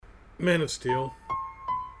Man of Steel.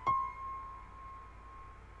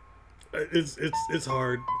 It's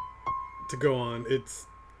hard to go on. It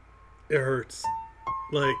hurts.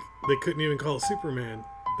 Like they couldn't even call it Superman.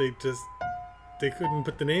 They couldn't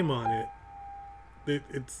put the name on it.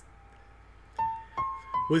 It's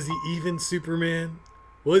Was he even Superman?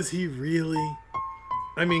 Was he really?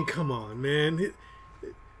 I mean, come on, man.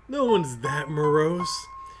 No one's that morose.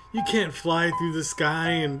 You can't fly through the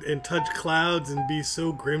sky and touch clouds and be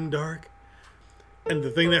so grimdark. And the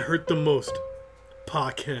thing that hurt the most,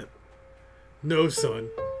 Pa Kent. No, son.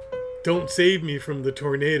 Don't save me from the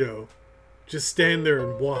tornado. Just stand there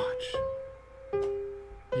and watch.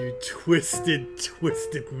 You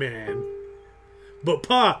twisted man. But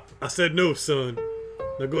Pa, I said no, son.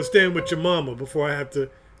 Now go stand with your mama before I have to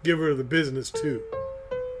give her the business too.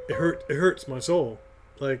 It hurts my soul.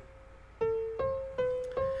 Like,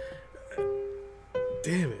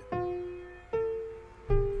 damn it.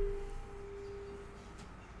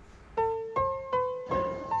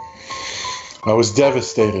 I was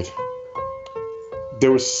devastated. It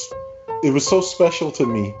was so special to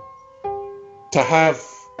me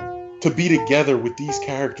to be together with these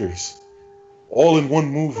characters all in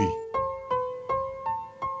one movie.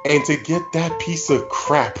 And to get that piece of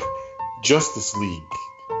crap, Justice League.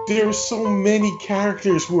 There are so many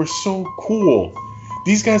characters who are so cool.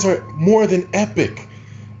 These guys are more than epic.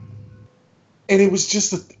 And it was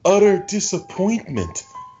just an utter disappointment.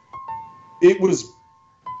 It was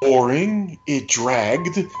boring. It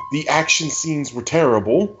dragged. The action scenes were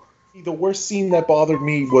terrible. The worst scene that bothered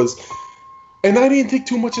me was... And I didn't think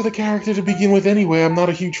too much of the character to begin with anyway. I'm not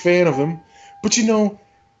a huge fan of him. But you know,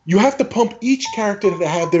 you have to pump each character to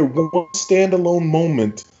have their one standalone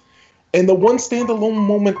moment. And the one standalone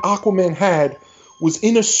moment Aquaman had was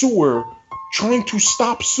in a sewer trying to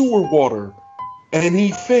stop sewer water. And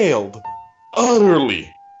he failed.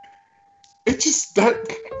 Utterly. It just, that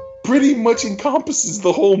pretty much encompasses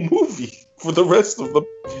the whole movie for the rest of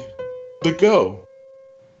the go.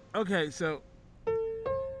 Okay, so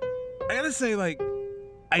I gotta say, like,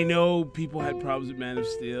 I know people had problems with Man of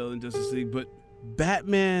Steel and Justice League, but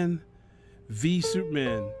Batman v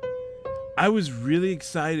Superman, I was really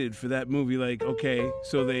excited for that movie. Like, okay,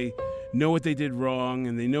 so they know what they did wrong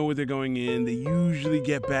and they know where they're going in. They usually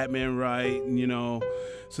get Batman right, and, you know,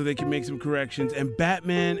 so they can make some corrections. And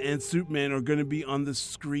Batman and Superman are going to be on the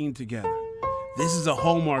screen together. This is a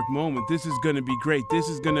hallmark moment. This is going to be great. This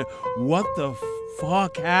is going to... What the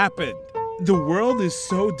fuck happened? The world is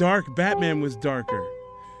so dark. Batman was darker.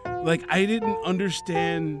 Like, I didn't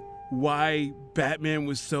understand why Batman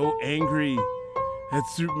was so angry at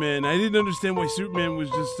Superman. I didn't understand why Superman was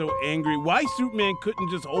just so angry. Why Superman couldn't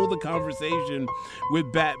just hold a conversation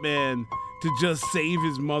with Batman to just save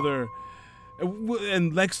his mother.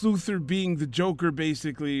 And Lex Luthor being the Joker,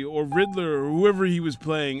 basically, or Riddler, or whoever he was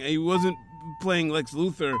playing. He wasn't playing Lex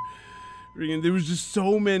Luthor. There was just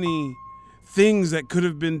so many things that could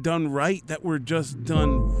have been done right that were just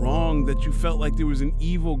done wrong, that you felt like there was an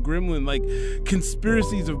evil gremlin, like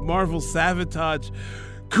conspiracies of Marvel sabotage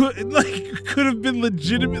could have been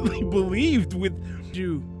legitimately believed with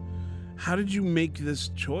you. How did you make this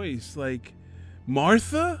choice? Like,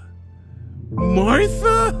 Martha?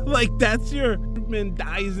 Like, that's your... Man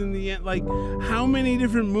dies in the end. Like, how many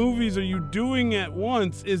different movies are you doing at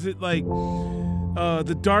once? Is it like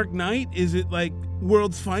The Dark Knight? Is it like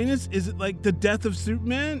World's Finest? Is it like the death of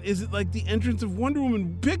Superman? Is it like the entrance of Wonder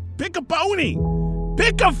Woman? Pick a pony.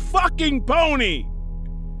 Pick a fucking pony.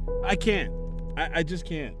 I can't. I just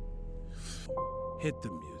can't. Hit the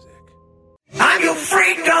music. I'm your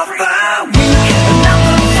freak of the week.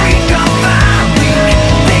 Another freak of the week.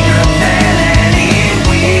 Bigger than any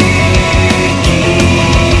week.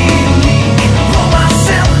 Roll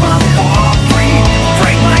myself up for free.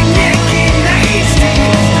 Break my neck in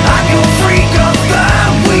Hastings. I'm your freak of the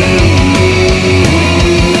week.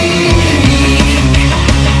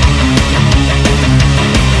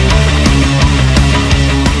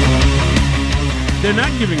 They're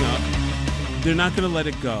not giving up. They're not going to let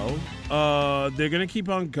it go. They're going to keep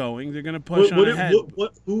on going. They're going to push on ahead.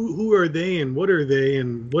 Who are they and what are they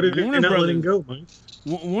and what are they? They're not letting go, Mike.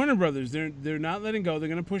 Warner Brothers. They're not letting go. They're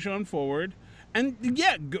going to push on forward, and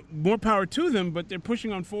yeah, more power to them. But they're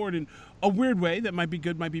pushing on forward in a weird way that might be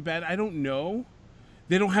good, might be bad. I don't know.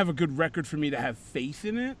 They don't have a good record for me to have faith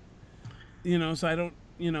in it. You know, so I don't.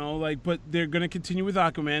 You know, like, but they're going to continue with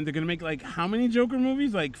Aquaman. They're going to make, like, how many Joker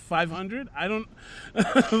movies? Like 500? I don't...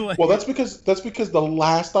 like, well, that's because the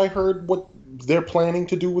last I heard what they're planning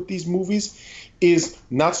to do with these movies is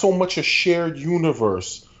not so much a shared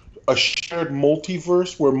universe, a shared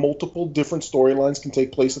multiverse where multiple different storylines can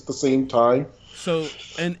take place at the same time. So,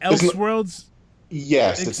 and It's not- Elseworlds,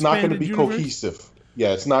 Yes, it's not going to Expanded be universe? cohesive. Yeah,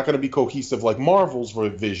 it's not going to be cohesive like Marvel's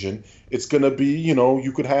vision. It's going to be,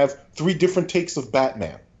 you could have 3 different takes of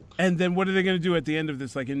Batman. and then what are they going to do at the end of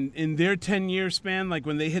this? Like in their 10-year span, like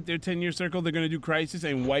when they hit their 10-year circle, they're going to do Crisis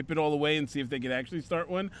and wipe it all away and see if they can actually start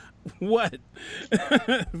one? What?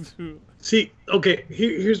 See, okay,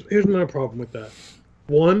 here's my problem with that.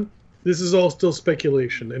 One, this is all still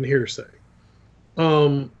speculation and hearsay.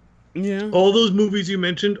 Yeah. All those movies you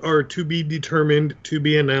mentioned are to be determined, to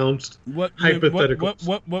be announced, hypotheticals.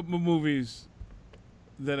 What movies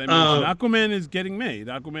that I mentioned? Aquaman is getting made.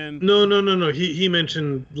 Aquaman. No. He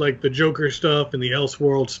mentioned like the Joker stuff and the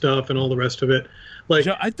Elseworld stuff and all the rest of it. Like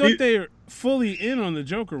I thought they were fully in on the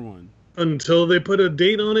Joker one. until they put a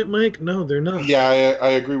date on it, Mike. No, they're not. Yeah, I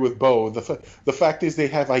agree with Bo. The fact is they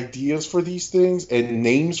have ideas for these things and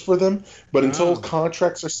names for them, but until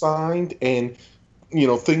contracts are signed and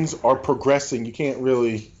things are progressing, you can't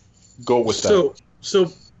really go with that.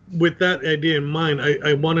 So with that idea in mind,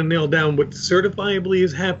 I want to nail down what certifiably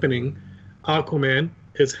is happening. Aquaman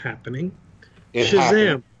is happening. It Shazam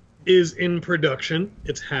happened. is in production.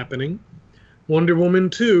 It's happening. Wonder Woman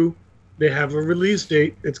 2, they have a release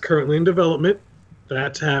date. It's currently in development.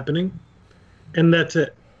 That's happening. And that's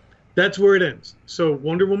it. That's where it ends. So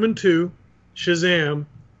Wonder Woman 2, Shazam,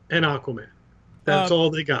 and Aquaman. That's all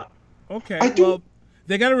they got. Okay. I do- Well,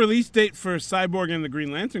 they got a release date for Cyborg and the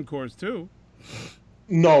Green Lantern Corps too.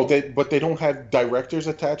 No, but they don't have directors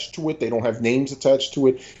attached to it. They don't have names attached to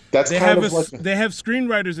it. That's They kind have of like they have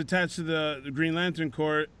screenwriters attached to the Green Lantern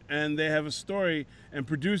Corps, and they have a story and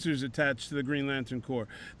producers attached to the Green Lantern Corps.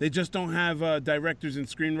 They just don't have directors and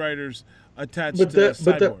screenwriters attached to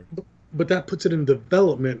Cyborg. But that puts it in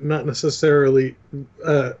development, not necessarily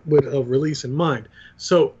with a release in mind.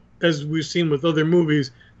 So, as we've seen with other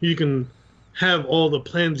movies, you can have all the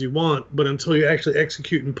plans you want, but until you actually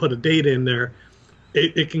execute and put a date in there,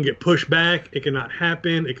 it can get pushed back. It cannot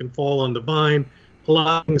happen. It can fall on the vine. A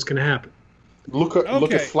lot of things can happen. look at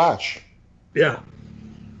Okay. Flash. Yeah.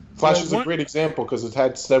 Flash Well, is a great example because it's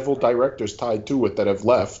had several directors tied to it that have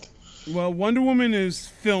left. Well, Wonder Woman is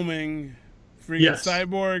filming. Freaking Yes.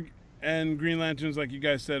 Cyborg and Green Lanterns, like you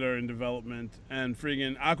guys said, are in development, and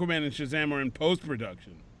freaking Aquaman and Shazam are in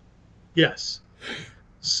post-production. Yes.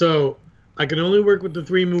 So I can only work with the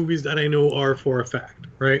 3 movies that I know are for a fact,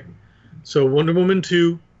 right? So Wonder Woman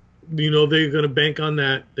 2, they're going to bank on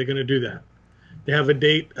that. They're going to do that. They have a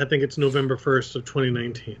date. I think it's November 1st of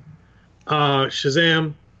 2019.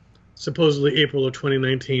 Shazam, supposedly April of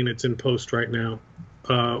 2019. It's in post right now,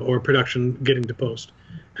 or production getting to post.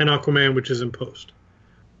 And Aquaman, which is in post.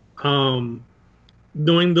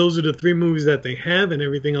 Knowing those are the 3 movies that they have and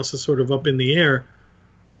everything else is sort of up in the air,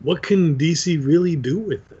 what can DC really do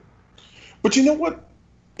with it? But you know what?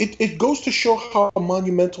 It goes to show how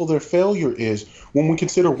monumental their failure is when we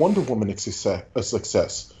consider Wonder Woman a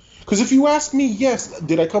success. Because if you ask me, yes,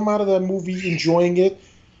 did I come out of that movie enjoying it?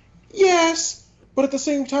 Yes, but at the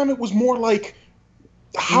same time, it was more like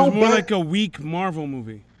how It was more bad. like a weak Marvel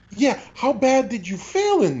movie. Yeah, how bad did you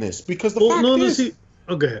fail in this? Because the Well, fact no, is,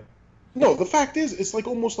 oh, go ahead. no, the fact is, it's like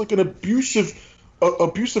almost like an abusive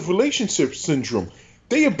relationship syndrome.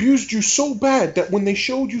 They abused you so bad that when they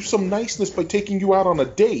showed you some niceness by taking you out on a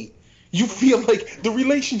date, you feel like the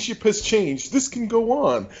relationship has changed. This can go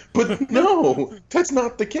on. But no, that's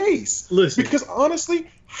not the case. Listen. Because honestly,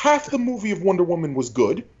 half the movie of Wonder Woman was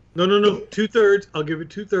good. No. 2/3. I'll give it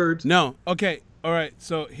 2/3. No. Okay. All right.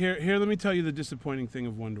 So here, let me tell you the disappointing thing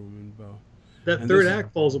of Wonder Woman, Bo. That And third this-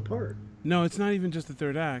 act falls apart. No, it's not even just the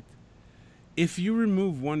third act. If you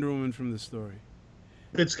remove Wonder Woman from the story,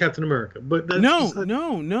 It's Captain America. But that's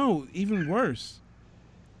no, even worse.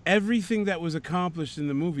 Everything that was accomplished in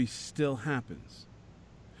the movie still happens.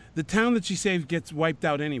 The town that she saved gets wiped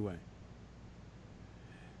out anyway.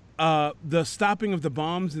 The stopping of the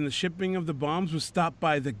bombs and the shipping of the bombs was stopped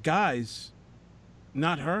by the guys,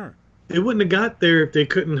 not her. They wouldn't have got there if they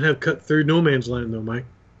couldn't have cut through no man's land, though, Mike.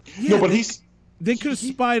 Yeah, No, but he's they could have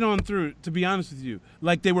spied on through, to be honest with you,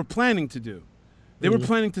 like they were planning to do. They were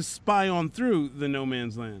planning to spy on through the no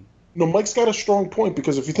man's land. no. Mike's got a strong point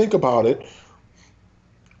because if you think about it,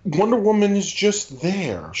 Wonder Woman is just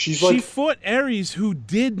there. She's She like fought Ares, who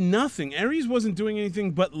did nothing. Ares wasn't doing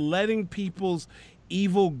anything but letting people's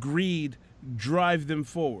evil greed drive them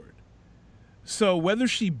forward. So whether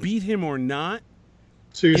she beat him or not,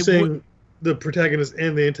 So you're It saying would- the protagonist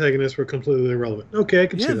and the antagonist were completely irrelevant. Okay, I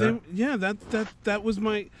can see that. that was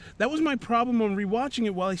my problem on rewatching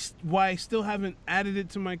it. Why I still haven't added it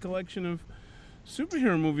to my collection of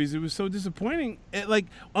superhero movies. It was so disappointing. Like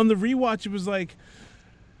on the rewatch, it was like,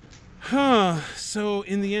 huh. So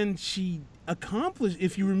in the end, she accomplish.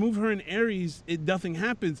 If you remove her and Ares, nothing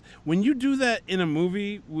happens. When you do that in a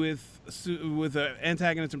movie with an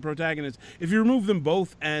antagonist and protagonist, if you remove them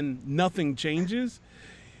both and nothing changes,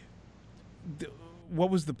 what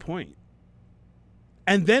was the point?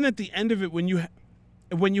 And then at the end of it, when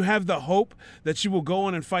you have the hope that she will go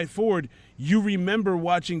on and fight forward, you remember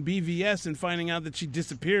watching BVS and finding out that she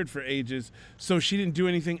disappeared for ages, so she didn't do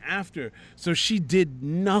anything after. So she did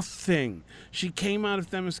nothing. She came out of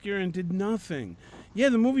Themyscira and did nothing. Yeah,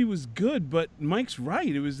 the movie was good, but Mike's right.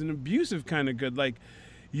 It was an abusive kind of good. Like,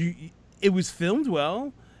 it was filmed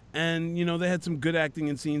well, and, you know, they had some good acting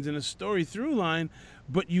and scenes and a story through line,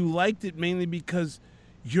 but you liked it mainly because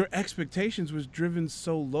your expectations was driven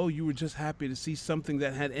so low. You were just happy to see something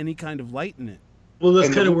that had any kind of light in it. Well,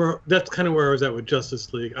 that's kind of where I was at with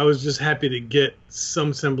Justice League. I was just happy to get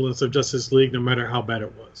some semblance of Justice League, no matter how bad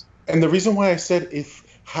it was. And the reason why I said if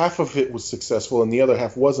half of it was successful and the other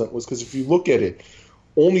half wasn't was because if you look at it,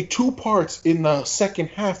 only 2 parts in the second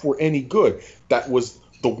half were any good. That was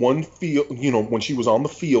the one field, you know, when she was on the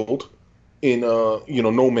field in,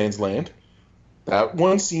 No Man's Land. That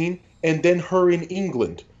one scene, and then her in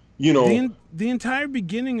England, you know. The entire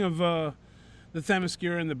beginning of the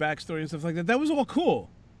Themyscira and the backstory and stuff like that, that was all cool.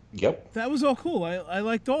 Yep. That was all cool. I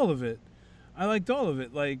liked all of it.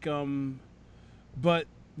 Like, but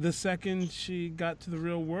the second she got to the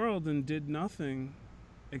real world and did nothing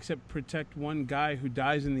except protect one guy who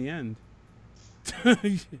dies in the end.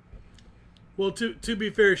 Well, to be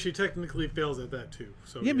fair, she technically fails at that too.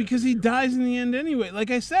 So yeah, because he dies in the end anyway. Like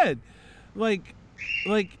I said,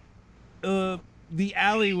 the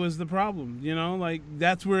alley was the problem, you know? Like,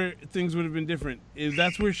 that's where things would have been different.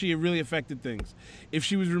 That's where she really affected things. If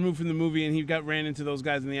she was removed from the movie and he ran into those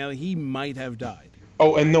guys in the alley, he might have died.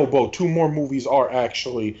 Oh, and no, Bo, 2 more movies are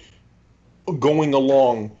actually going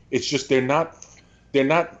along. It's just they're not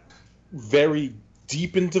very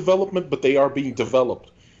deep in development, but they are being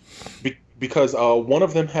developed. Because one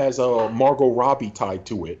of them has Margot Robbie tied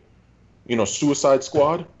to it. You know, Suicide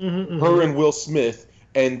Squad, her and Will Smith.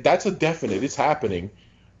 And that's a definite. It's happening.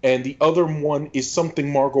 And the other one is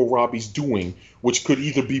something Margot Robbie's doing, which could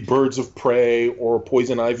either be Birds of Prey or a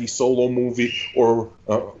Poison Ivy solo movie, or,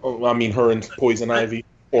 her and Poison Ivy,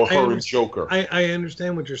 or her and Joker. I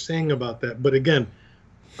understand what you're saying about that. But again,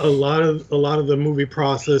 a lot of the movie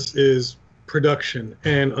process is production.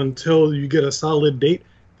 And until you get a solid date,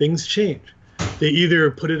 things change. They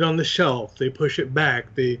either put it on the shelf, they push it back,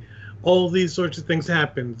 all these sorts of things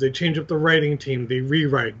happen. They change up the writing team. They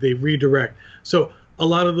rewrite. They redirect. So a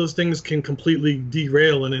lot of those things can completely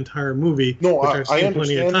derail an entire movie. No, which I've seen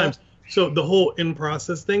plenty of times. That. So the whole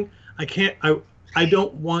in-process thing, I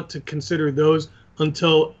don't want to consider those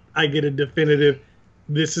until I get a definitive,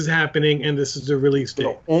 this is happening and this is the release date.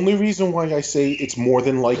 The only reason why I say it's more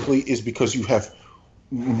than likely is because you have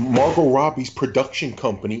Margot Robbie's production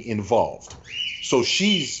company involved. So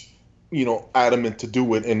she's, adamant to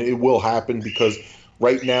do it, and it will happen because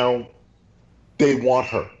right now they want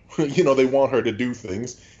her. They want her to do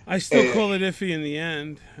things. I still call it iffy in the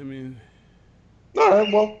end. I mean, all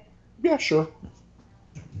right, well, yeah, sure.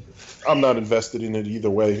 I'm not invested in it either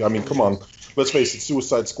way. I mean, come on. Let's face it,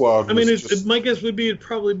 Suicide Squad. My guess would be it'd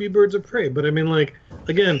probably be Birds of Prey, but I mean, like,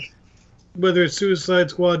 again, whether it's Suicide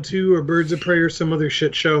Squad 2 or Birds of Prey or some other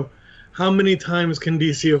shit show, how many times can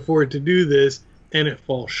DC afford to do this and it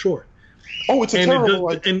falls short? Oh, it's a terrible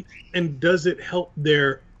idea. And does it help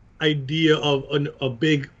their idea of a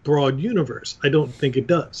big, broad universe? I don't think it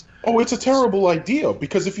does. Oh, it's a terrible idea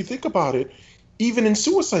because if you think about it, even in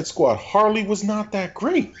Suicide Squad, Harley was not that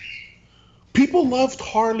great. People loved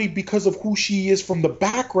Harley because of who she is from the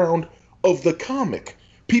background of the comic.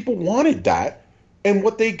 People wanted that, and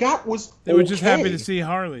what they got was they were just happy to see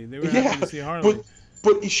Harley. They were happy to see Harley.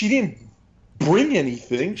 But she didn't bring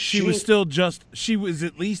anything. She was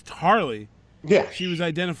at least Harley. Yeah. She was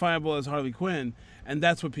identifiable as Harley Quinn, and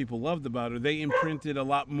that's what people loved about her. They imprinted a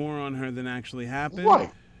lot more on her than actually happened.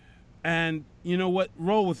 Right. And you know what?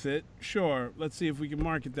 Roll with it. Sure. Let's see if we can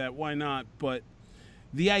market that. Why not? But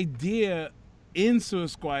the idea in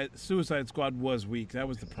Suicide Squad was weak. That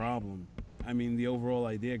was the problem. I mean, the overall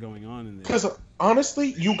idea going on in there. Because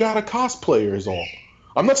honestly, you got a cosplayer is all.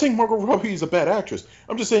 I'm not saying Margot Robbie is a bad actress.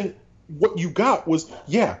 I'm just saying what you got was,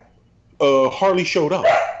 Harley showed up.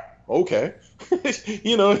 Okay.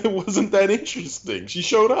 It wasn't that interesting. She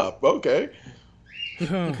showed up. Okay.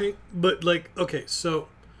 Okay, but so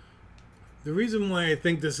the reason why I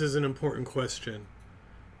think this is an important question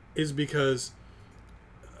is because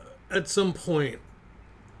at some point,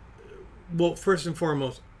 well, first and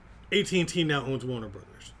foremost, AT&T now owns Warner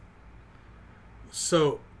Brothers.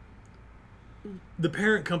 So the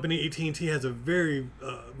parent company AT&T has a very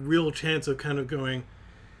real chance of kind of going,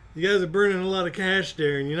 you guys are burning a lot of cash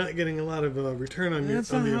there, and you're not getting a lot of return on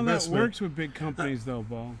That's your on not the how investment. that works with big companies, though,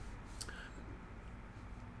 Bo.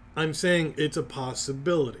 I'm saying it's a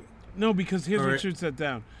possibility. No, because here's All what right. shoots that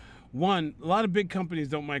down. One, a lot of big companies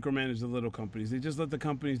don't micromanage the little companies. They just let the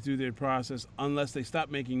companies do their process. Unless they stop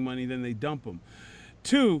making money, then they dump them.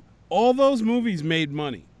 Two, all those movies made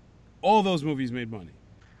money. All those movies made money.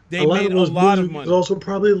 They made a lot of money. Also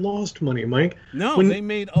probably lost money, Mike. No, When- they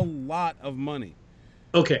made a lot of money.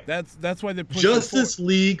 Okay. That's why they're pushing Justice forward.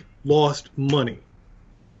 League lost money.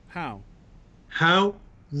 How? How?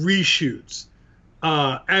 Reshoots,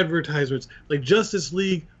 advertisements. Like Justice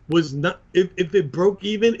League was not. If it broke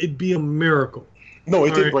even, it'd be a miracle. No,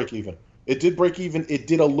 it did right. break even. It did break even. It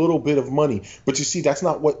did a little bit of money, but you see, that's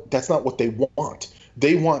not what they want.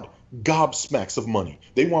 They want gobsmacks of money.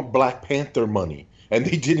 They want Black Panther money, and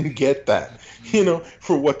they didn't get that,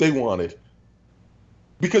 for what they wanted.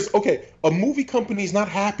 Because okay, a movie company is not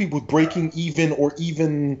happy with breaking even or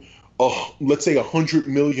even, let's say 100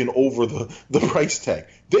 million over the price tag.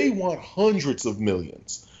 They want hundreds of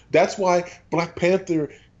millions. That's why Black Panther.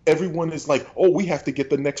 Everyone is like, oh, we have to get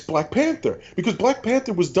the next Black Panther, because Black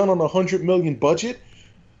Panther was done on a 100 million budget.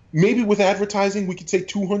 Maybe with advertising, we could say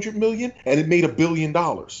 200 million, and it made $1 billion.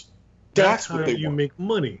 That's how what they you want. make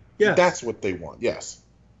money. Yeah. That's what they want. Yes.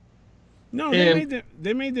 No, And-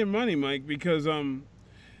 they made their money, Mike, because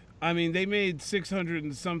they made 600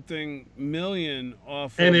 and something million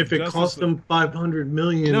off. And of if it Justice cost League. them 500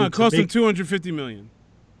 million, No, it cost them make 250 million.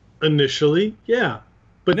 initially, yeah.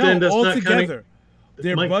 But No, then that's not altogether, counting.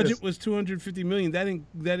 their Mike, budget that's- was 250 million.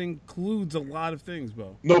 That includes a lot of things,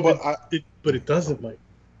 Bo. No, but But it doesn't, Mike.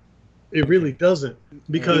 It really doesn't,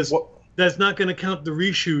 because What- that's not going to count the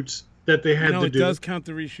reshoots that they had No, to it do. does count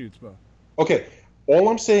the reshoots, Bo. okay. All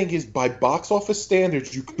I'm saying is, by box office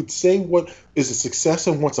standards, you could say what is a success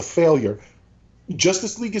and what's a failure.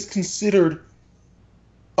 Justice League is considered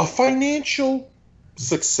a financial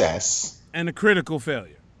success And a critical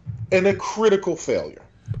failure. and a critical failure.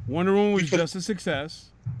 Wonder Woman was Because- just a success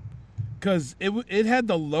because it had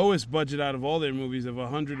the lowest budget out of all their movies of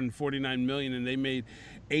 149 million, and they made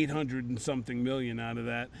 800 and something million out of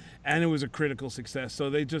that, and it was a critical success. So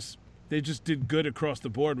they just did good across the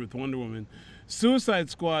board with Wonder Woman. Suicide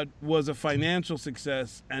Squad was a financial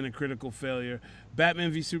success and a critical failure.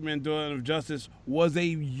 Batman v Superman: Dawn of Justice was a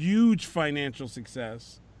huge financial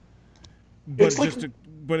success, but It's like-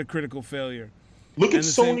 but a critical failure. Look at And the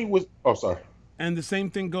same- Sony with. Oh, sorry. And the same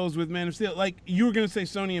thing goes with Man of Steel. Like you were gonna say,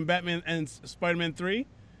 Sony and Batman and Spider-Man 3.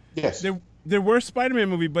 Yes. Their worst Spider-Man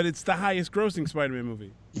movie, but it's the highest-grossing Spider-Man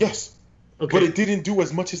movie. Yes. Okay. But it didn't do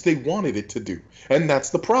as much as they wanted it to do. And that's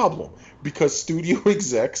the problem. Because studio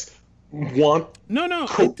execs want. No,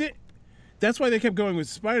 Cool. it did. That's why they kept going with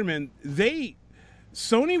Spider-Man.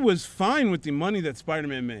 Sony was fine with the money that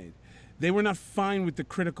Spider-Man made. They were not fine with the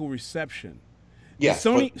critical reception. Yes.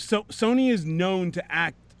 Sony is known to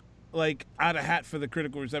act like out of hat for the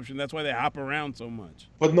critical reception. That's why they hop around so much.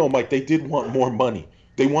 But no, Mike, they did want more money.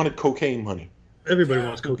 They wanted cocaine money. Everybody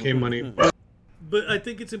wants cocaine money. But I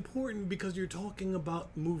think it's important because you're talking about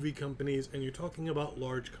movie companies and you're talking about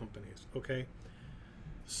large companies, okay?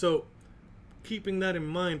 So, keeping that in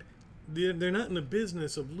mind, they're not in the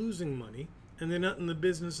business of losing money, and they're not in the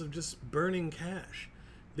business of just burning cash.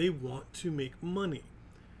 They want to make money.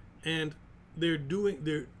 And they're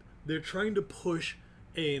trying to push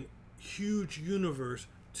a huge universe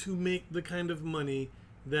to make the kind of money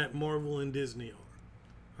that Marvel and Disney are.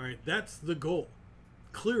 All right, that's the goal.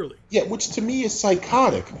 Clearly. Yeah, which to me is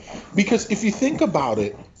psychotic. Because if you think about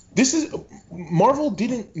it, Marvel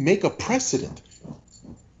didn't make a precedent.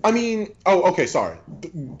 I mean, okay, sorry.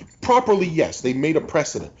 Properly, yes, they made a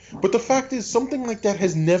precedent. But the fact is, something like that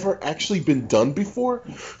has never actually been done before.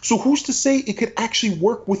 So who's to say it could actually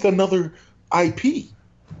work with another IP?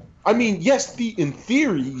 I mean, yes, in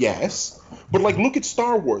theory, yes. But, like, look at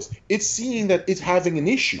Star Wars. It's seeing that it's having an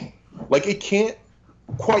issue. Like, it can't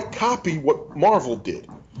quite copy what Marvel did.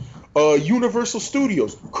 Universal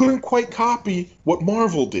Studios couldn't quite copy what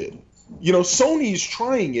Marvel did. Sony's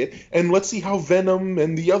trying it, and let's see how Venom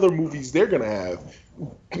and the other movies they're going to have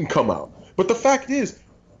can come out. But the fact is,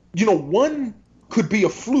 one could be a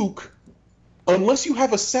fluke unless you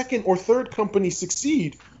have a second or third company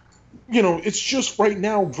succeed. It's just right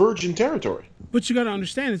now virgin territory. But you got to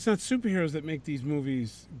understand, it's not superheroes that make these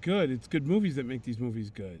movies good. It's good movies that make these movies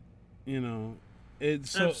good.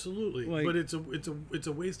 It's so, Absolutely, like- but it's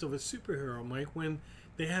a waste of a superhero, Mike, when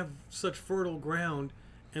they have such fertile ground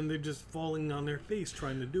and they're just falling on their face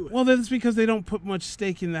trying to do it. Well, that's because they don't put much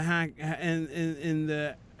stake in the hack and in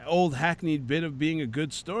the old hackneyed bit of being a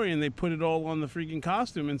good story, and they put it all on the freaking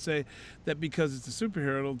costume and say that because it's a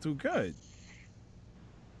superhero, it'll do good.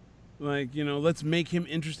 Like, let's make him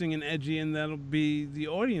interesting and edgy, and that'll be the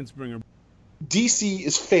audience bringer. DC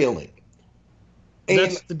is failing. And,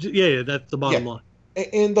 that's the bottom line.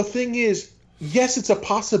 And the thing is, yes, it's a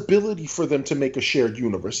possibility for them to make a shared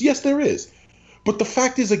universe. Yes, there is. But the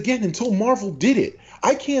fact is, again, until Marvel did it,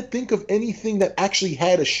 I can't think of anything that actually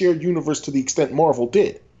had a shared universe to the extent Marvel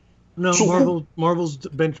did. No, so Marvel's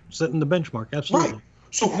setting the benchmark, absolutely. Right.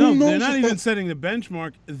 So who knows? They're not even setting the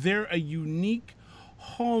benchmark. They're a unique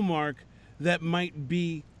hallmark that might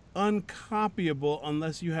be uncopyable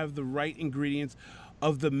unless you have the right ingredients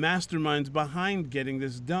of the masterminds behind getting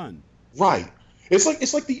this done. Right. It's like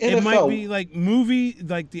the NFL. It might be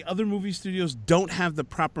like the other movie studios don't have the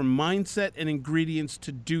proper mindset and ingredients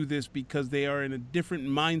to do this because they are in a different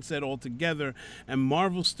mindset altogether. And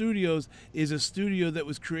Marvel Studios is a studio that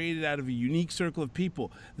was created out of a unique circle of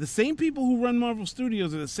people. The same people who run Marvel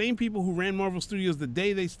Studios are the same people who ran Marvel Studios the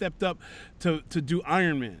day they stepped up to do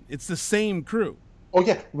Iron Man. It's the same crew. Oh,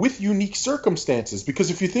 yeah, with unique circumstances.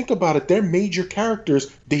 Because if you think about it, their major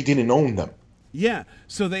characters, they didn't own them. Yeah,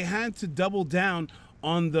 so they had to double down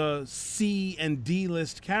on the C and D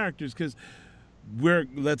list characters because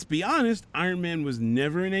let's be honest, Iron Man was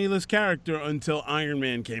never an A-list character until Iron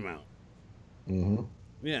Man came out. Mm-hmm.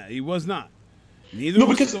 Yeah, he was not. Neither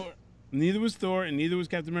was Thor, and neither was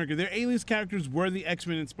Captain America. Their A-list characters were the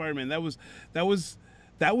X-Men and Spider-Man. That was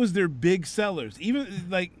their big sellers. Even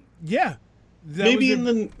maybe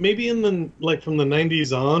in the like from the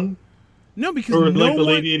 90s on. No, because or like the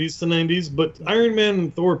late 80s to 90s, but Iron Man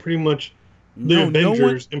and Thor pretty much, the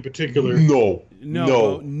Avengers in particular. No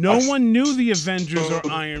one knew the Avengers or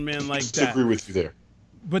Iron Man like that. I agree with you there.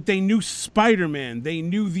 But they knew Spider-Man. They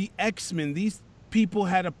knew the X-Men. These people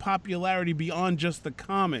had a popularity beyond just the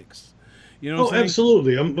comics. You know what I'm saying?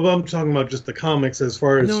 Absolutely. I'm talking about just the comics as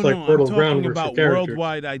far as fertile ground versus about characters.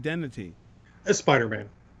 Worldwide identity. It's Spider-Man.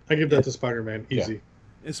 I give that to Spider-Man. Easy. Yeah.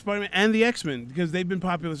 It's Spider-Man and the X-Men because they've been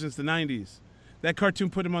popular since the 90s. That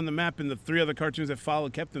cartoon put him on the map, and the 3 other cartoons that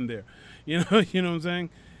followed kept him there. You know what I'm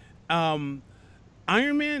saying?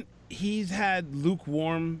 Iron Man, he's had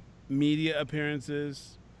lukewarm media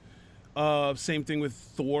appearances. Same thing with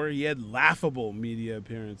Thor. He had laughable media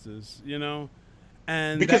appearances,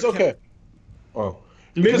 And because,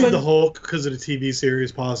 Maybe the Hulk because of the TV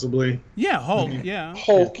series, possibly. Yeah, Hulk, yeah.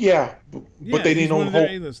 Hulk, yeah. But they didn't own Hulk.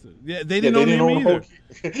 Yeah, they didn't own him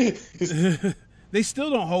either. They still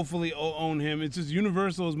don't hopefully own him. It's just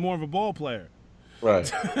Universal is more of a ball player.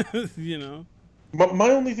 Right. But my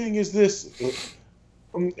only thing is this.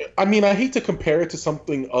 I mean, I hate to compare it to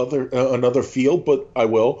something another field, but I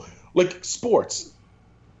will. Like sports.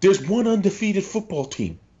 There's one undefeated football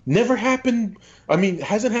team. Never happened. I mean,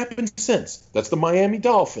 hasn't happened since. That's the Miami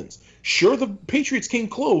Dolphins. Sure, the Patriots came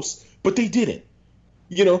close, but they didn't.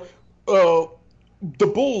 The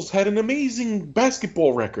Bulls had an amazing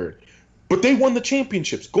basketball record, but they won the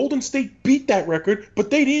championships. Golden State beat that record, but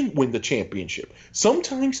they didn't win the championship.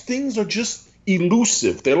 Sometimes things are just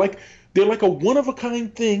elusive. They're like a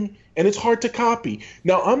one-of-a-kind thing, and it's hard to copy.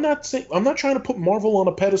 Now, I'm not trying to put Marvel on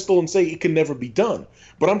a pedestal and say it can never be done,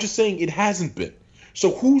 but I'm just saying it hasn't been.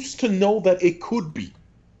 So who's to know that it could be?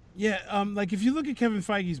 Yeah, like if you look at Kevin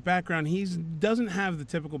Feige's background, he doesn't have the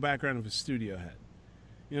typical background of a studio head.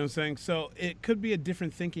 You know what I'm saying? So it could be a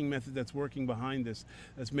different thinking method that's working behind this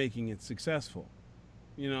that's making it successful.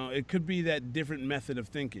 It could be that different method of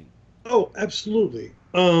thinking. Oh, absolutely.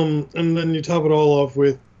 And then you top it all off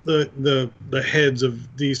with the heads of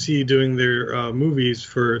DC doing their movies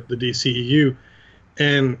for the DCEU,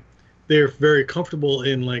 and they're very comfortable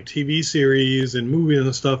in like TV series and movies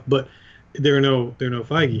and stuff, but they're no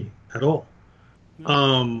Feige at all.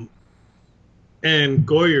 And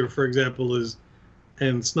Goyer, for example,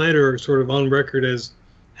 and Snyder are sort of on record as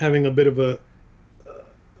having a bit of a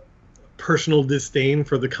personal disdain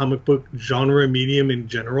for the comic book genre medium in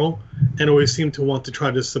general, and always seem to want to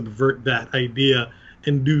try to subvert that idea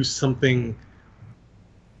and do something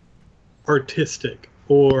artistic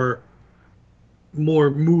or more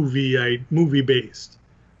movie based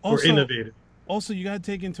or innovative. Also, you got to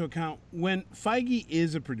take into account when Feige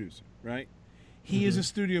is a producer, right? He is a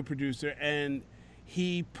studio producer, and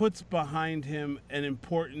he puts behind him an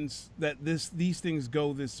importance that these things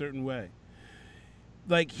go this certain way.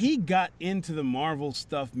 Like, he got into the Marvel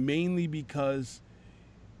stuff mainly because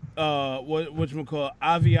whatchamacallit,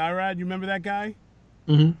 Avi Arad, you remember that guy?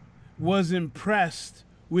 Mm-hmm. Was impressed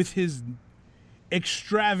with his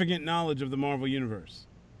extravagant knowledge of the Marvel Universe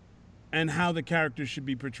and how the characters should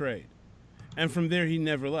be portrayed. And from there, he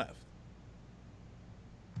never left.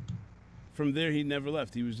 from there he never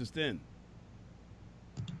left. He was just in.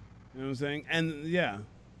 You know what I'm saying? And yeah,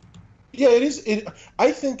 Yeah, it is.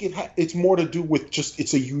 I think it's more to do with just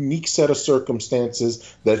it's a unique set of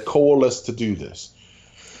circumstances that coalesce to do this.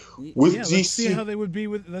 With yeah. DC, Let's see how they would be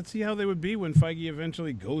with. Let's see how they would be when Feige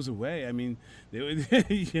eventually goes away. I mean, they would,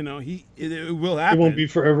 you know, it will It happen. won't be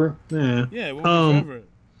forever. Yeah. Yeah, it won't be forever.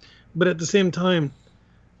 But at the same time,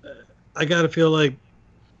 I gotta feel like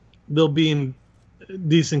they'll be in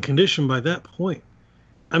decent condition by that point.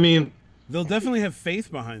 I mean, They'll definitely have faith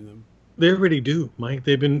behind them. they already do, Mike.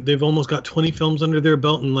 They've almost got 20 films under their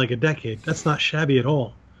belt in like a decade. That's not shabby at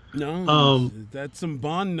all. No, that's some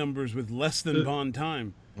Bond numbers with less than Bond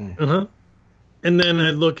time. Uh-huh. And then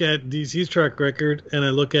I look at DC's track record, and I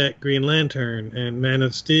look at Green Lantern and Man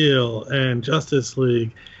of Steel and Justice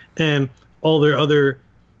League and all their other,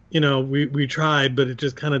 you know, we tried, but it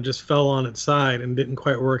just kind of just fell on its side and didn't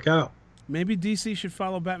quite work out. Maybe DC should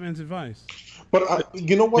follow Batman's advice. but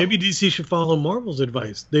you know what? Maybe DC should follow Marvel's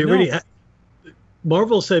advice. They already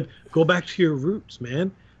Marvel said, go back to your roots,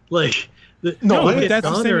 man. Like, No, look but at that's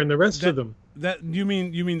the Donner same- and the rest that- of them. That you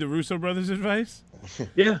mean the Russo brothers' advice?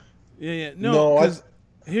 Yeah. Yeah. No, No, because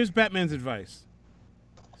here's Batman's advice: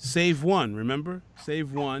 save one. Remember,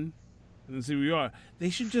 save one, and then see where you are. They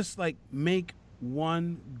should just like make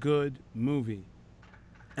one good movie,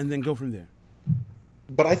 and then go from there.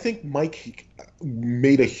 But I think Mike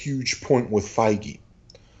made a huge point with Feige.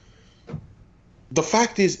 The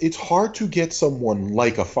fact is, it's hard to get someone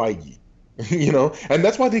like a Feige, you know, and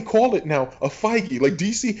that's why they call it now a Feige. Like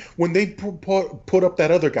DC, when they put up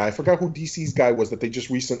that other guy, I forgot who DC's guy was that they just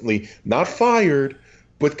recently not fired,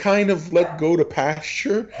 but kind of let go to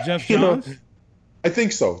pasture. Jeff you know? Johns? I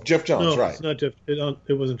think so. Jeff Johns, No, right? it's not Jeff.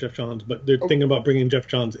 It wasn't Jeff Johns, but they're thinking about bringing Jeff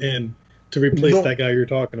Johns in to replace No. that guy you're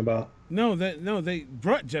talking about. No, they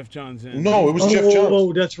brought Jeff Johns in. No, it was Jeff Johns.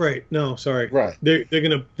 Oh, that's right. No, sorry. Right.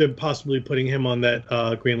 They're possibly putting him on that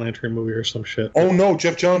Green Lantern movie or some shit. Oh no,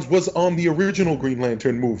 Jeff Johns was on the original Green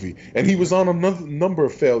Lantern movie, and he was on a number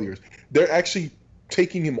of failures. They're actually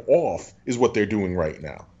taking him off, is what they're doing right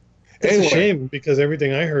now. It's Anyway, a shame because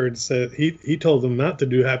everything I heard said he told them not to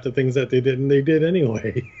do half the things that they did, and they did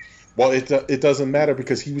anyway. Well, it doesn't matter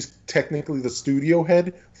because he was technically the studio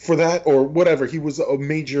head for that, or whatever. He was a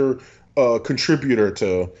major contributor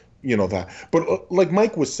to that. But like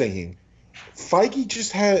Mike was saying, Feige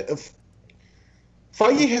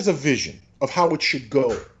has a vision of how it should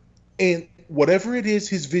go, and whatever it is,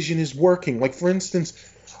 his vision is working. Like for instance,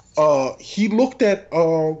 he looked at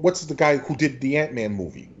what's the guy who did the Ant-Man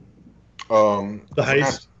movie? The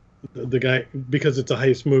heist, the guy, because it's a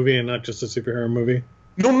heist movie and not just a superhero movie.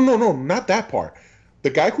 No, not that part. The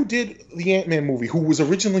guy who did the Ant-Man movie, who was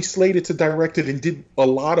originally slated to direct it and did a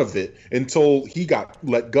lot of it until he got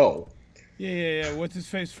let go. Yeah. What's his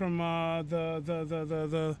face from the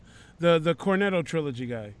Cornetto trilogy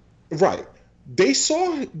guy? Right. They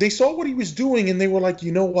saw what he was doing and they were like,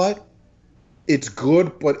 you know what? It's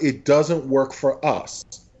good, but it doesn't work for us.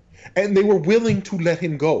 And they were willing to let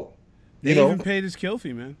him go. They even paid his kill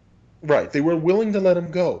fee, man. Right. They were willing to let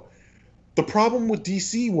him go. The problem with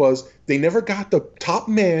DC was they never got the top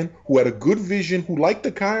man who had a good vision, who liked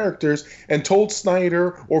the characters, and told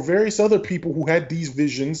Snyder or various other people who had these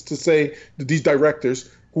visions to say, these directors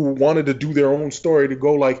who wanted to do their own story, to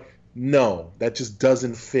go like, no, that just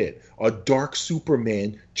doesn't fit. A dark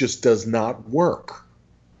Superman just does not work.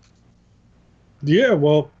 Yeah,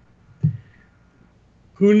 well,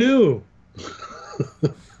 who knew?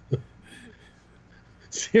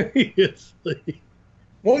 Seriously.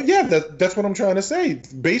 Well, yeah, that's what I'm trying to say.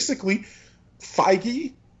 Basically,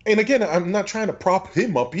 Feige, and again, I'm not trying to prop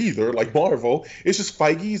him up either, like Marvel. It's just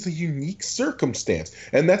Feige is a unique circumstance.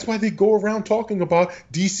 And that's why they go around talking about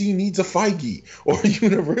DC needs a Feige or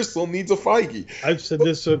Universal needs a Feige. I've said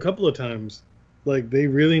this a couple of times. Like, they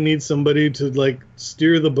really need somebody to, like,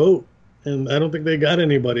 steer the boat. And I don't think they got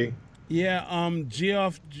anybody. Yeah,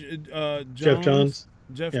 Geoff Johns. Jeff Johns.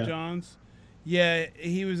 Jeff Yeah. Johns. Yeah,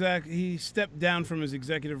 he stepped down from his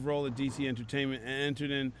executive role at DC Entertainment and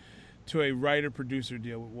entered into a writer-producer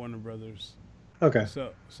deal with Warner Brothers. Okay.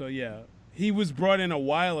 So yeah, he was brought in a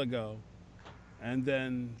while ago, and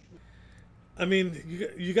then I mean,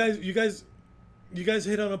 you guys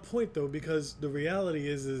hit on a point though, because the reality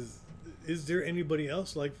is there anybody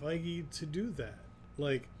else like Feige to do that?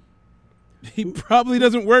 Like, he probably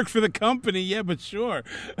doesn't work for the company. Yeah, but sure.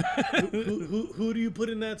 who do you put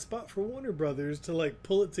in that spot for Warner Brothers to like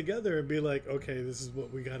pull it together and be like, okay, this is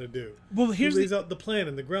what we got to do? Well, Who lays out the plan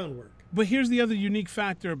and the groundwork? But here's the other unique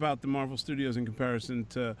factor about the Marvel Studios in comparison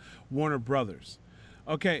to Warner Brothers.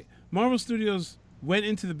 Okay, Marvel Studios went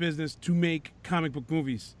into the business to make comic book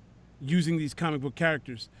movies. using these comic book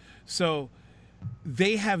characters. So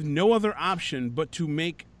they have no other option but to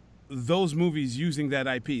make those movies using that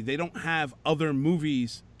IP. They don't have other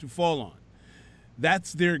movies to fall on.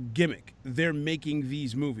 That's their gimmick. They're making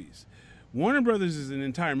these movies. Warner Brothers is an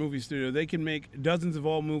entire movie studio. They can make dozens of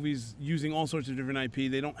all movies using all sorts of different IP.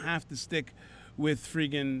 They don't have to stick with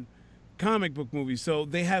friggin' comic book movies. So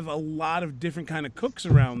they have a lot of different kind of cooks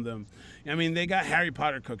around them. I mean, they got Harry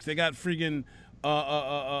Potter cooks. They got friggin'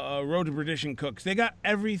 Road to Perdition cooks. They got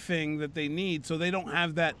everything that they need, so they don't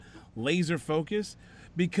have that laser focus.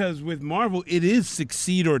 Because with Marvel, it is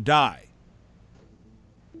succeed or die.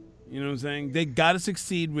 You know what I'm saying? They got to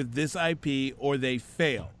succeed with this IP or they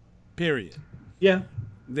fail. Period. Yeah.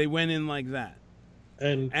 They went in like that.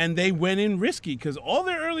 And they went in risky because all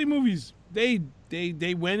their early movies, they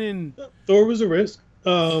went in. Thor was a risk.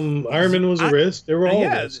 Iron Man was a risk. They were all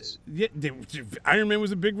risks. Yeah, Iron Man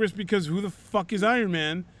was a big risk because who the fuck is Iron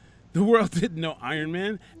Man? The world didn't know Iron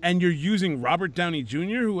Man. And you're using Robert Downey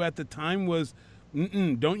Jr., who at the time was,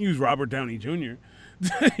 don't use Robert Downey Jr.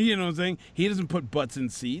 You know what I'm saying? He doesn't put butts in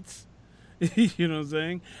seats. You know what I'm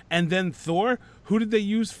saying? And then Thor, who did they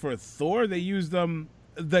use for Thor? They used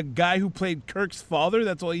the guy who played Kirk's father.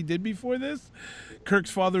 That's all he did before this. Kirk's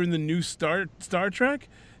father in the new Star Trek.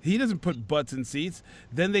 He doesn't put butts in seats.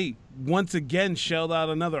 Then they once again shelled out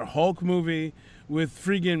another Hulk movie with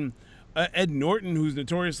friggin' Ed Norton, who's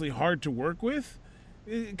notoriously hard to work with.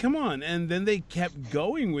 Come on. And then they kept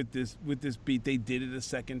going with this beat. They did it a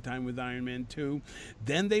second time with Iron Man 2.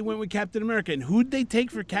 Then they went with Captain America. And who'd they take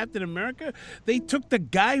for Captain America? They took the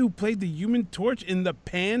guy who played the Human Torch in the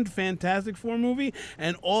panned Fantastic Four movie,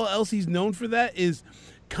 and all else he's known for that is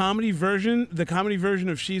the comedy version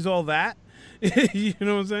of She's All That. You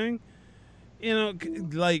know what I'm saying? You know,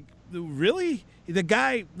 like, really? The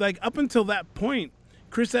guy, like, up until that point,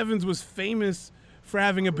 Chris Evans was famous for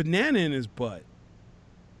having a banana in his butt.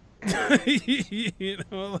 You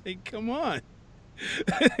know, like, come on.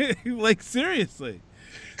 Like, seriously.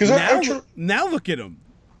 Because now look at him.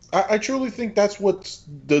 I truly think that's what's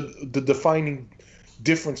the defining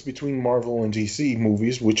difference between Marvel and DC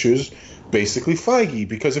movies, which is basically Feige.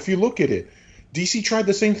 Because if you look at it, DC tried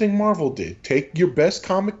the same thing Marvel did. Take your best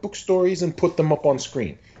comic book stories and put them up on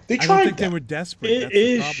screen. They tried. I don't think they were desperate. That's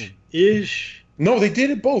the problem. Ish. No, they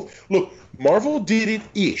did it both. Look, Marvel did it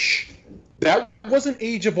ish. That wasn't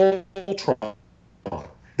Age of Ultron.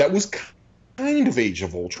 That was kind of Age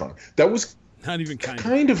of Ultron. That was not even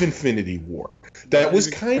kind of Infinity War. That was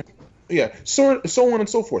kind of, yeah, so on and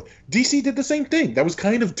so forth. DC did the same thing. That was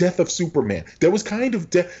kind of Death of Superman. That was kind of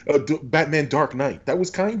Batman Dark Knight. That was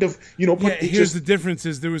kind of, you know. But here's the difference: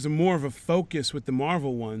 is there was more of a focus with the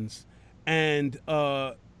Marvel ones, and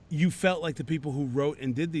you felt like the people who wrote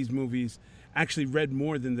and did these movies actually read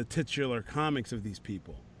more than the titular comics of these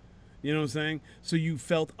people. You know what I'm saying? So you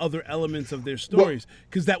felt other elements of their stories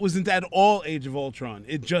because that wasn't at all Age of Ultron.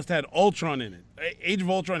 It just had Ultron in it. Age of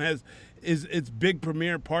Ultron has its big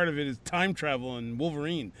premiere part of it is time travel and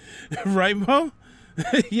Wolverine, right, Mo?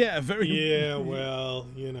 Yeah, very. Yeah, well,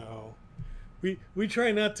 you know, we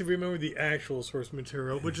try not to remember the actual source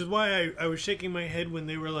material, which is why I was shaking my head when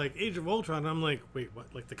they were like Age of Ultron. I'm like, wait,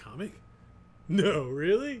 what? Like the comic? No,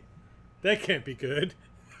 really? That can't be good.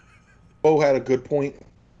 Bo had a good point.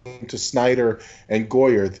 To Snyder and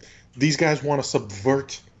Goyer, these guys want to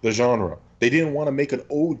subvert the genre. They didn't want to make an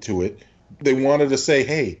ode to it. They wanted to say,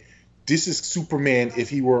 hey, this is Superman if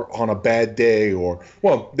he were on a bad day, or,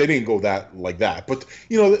 well, they didn't go like that, but,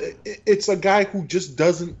 you know, it's a guy who just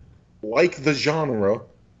doesn't like the genre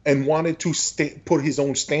and wanted to put his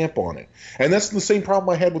own stamp on it. And that's the same problem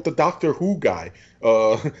I had with the Doctor Who guy,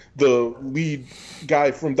 the lead guy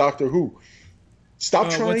from Doctor Who. Stop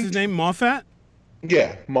trying. What's his name? Moffat?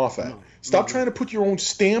 Yeah, Moffat. Stop trying to put your own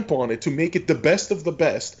stamp on it to make it the best of the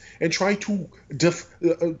best, and try to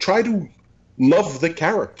love the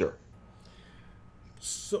character.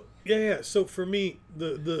 So yeah. So for me,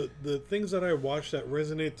 the things that I watch that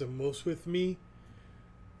resonate the most with me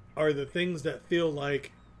are the things that feel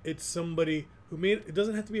like it's somebody who made it.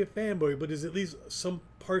 Doesn't have to be a fanboy, but is at least some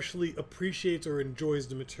partially appreciates or enjoys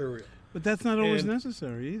the material. But that's not always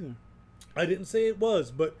necessary either. I didn't say it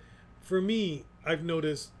was, but for me, I've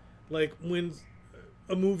noticed, like, when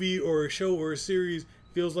a movie or a show or a series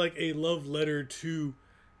feels like a love letter to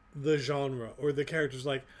the genre or the characters.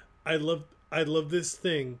 Like, I love this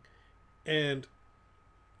thing, and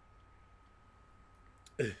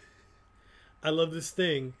I love this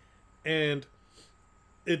thing, and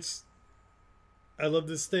it's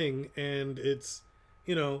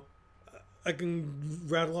you know, I can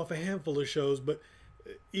rattle off a handful of shows, but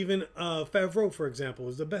even Favreau, for example,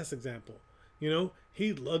 is the best example. You know,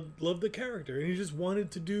 He loved the character, and he just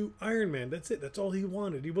wanted to do Iron Man. That's it. That's all he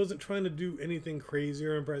wanted. He wasn't trying to do anything crazy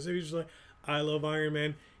or impressive. He's just like, I love Iron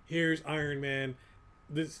Man. Here's Iron Man.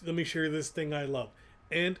 Let me share this thing I love.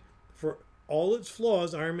 And for all its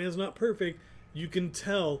flaws, Iron Man's not perfect. You can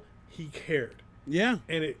tell he cared. Yeah.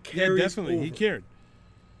 And it carries definitely. over. He cared.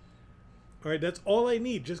 All right, that's all I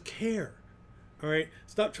need. Just care. All right,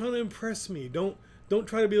 stop trying to impress me. Don't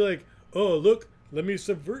try to be like, oh, look, let me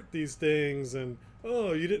subvert these things, and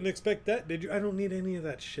oh, you didn't expect that, did you? I don't need any of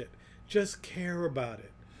that shit. Just care about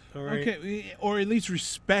it. All right. Okay, or at least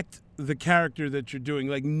respect the character that you're doing.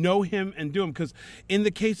 Like, know him and do him. Because in the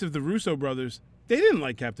case of the Russo brothers, they didn't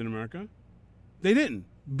like Captain America. They didn't.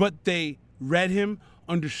 But they read him,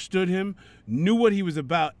 understood him, knew what he was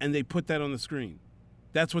about, and they put that on the screen.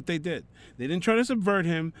 That's what they did. They didn't try to subvert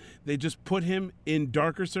him. They just put him in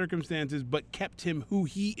darker circumstances, but kept him who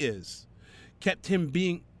he is. Kept him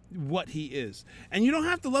being what he is. And you don't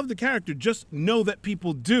have to love the character. Just know that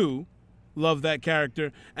people do love that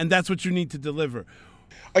character, and that's what you need to deliver.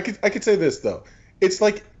 I could say this, though. It's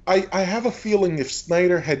like, I have a feeling if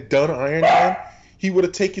Snyder had done Iron Man, he would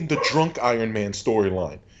have taken the drunk Iron Man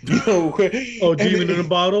storyline. You know, Oh, Demon in a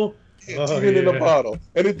Bottle? Demon in a bottle.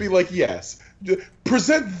 And it'd be like, yes,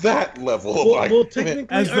 present that level of Iron Well, Man. technically,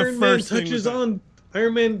 As the Iron Man first thing touches with on...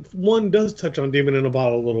 Iron Man 1 does touch on Demon in a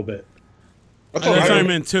Bottle a little bit. I thought That's Iron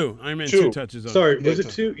Man 2. Iron Man 2 touches on it. Sorry, was Yeah,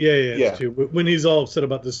 it 2? Yeah, it's 2. When he's all upset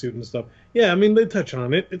about the suit and stuff. Yeah, I mean, they touch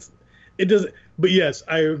on it. It doesn't... But yes,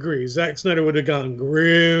 I agree. Zack Snyder would have gone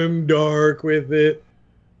grim, dark with it.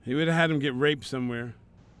 He would have had him get raped somewhere.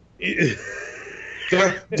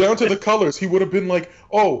 Down to the colors, he would have been like,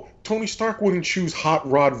 oh, Tony Stark wouldn't choose hot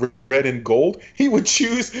rod red and gold. He would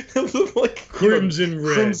choose like Crimson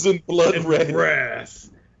red. Crimson blood and red. brass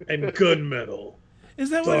and gunmetal. Is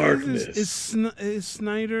that what it is? Darkness. Is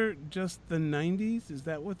Snyder just the 90s? Is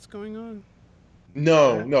that what's going on?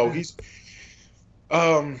 No, he's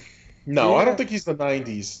no, I don't think he's the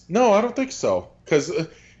 90s. No, I don't think so. Because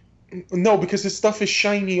his stuff is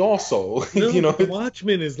shiny also. No, you know, the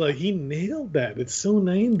Watchmen is like, he nailed that. It's so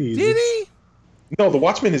 90s. Did he? no, the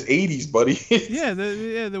Watchmen is 80s, buddy. Yeah,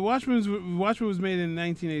 the Watchmen was made in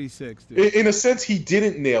 1986. Dude. In a sense, he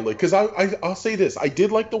didn't nail it. Because I'll say this: I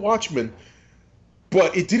did like the Watchmen,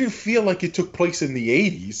 but it didn't feel like it took place in the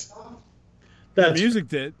 80s. The music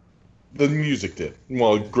did. The music did.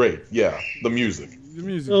 Well, great. Yeah, the music. The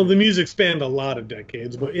music. Well, did. the music spanned a lot of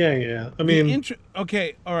decades, but yeah. I mean,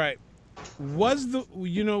 Okay, all right.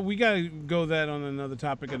 We gotta go that on another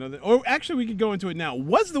topic, or actually we could go into it now.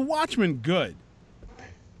 Was The Watchmen good?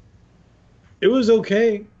 it was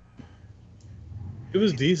okay. It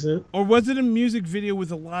was decent. Or was it a music video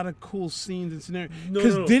with a lot of cool scenes and scenarios?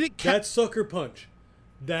 No. Did it That's Sucker Punch.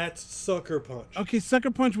 That's Sucker Punch. Okay,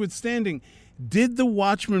 Sucker Punch withstanding, did the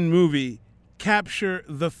Watchmen movie capture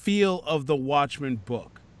the feel of the Watchmen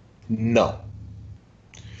book? No,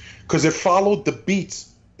 because it followed the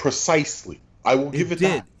beats precisely. I will give it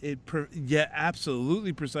that. Yeah,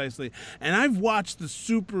 absolutely precisely. And I've watched the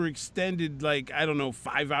super extended,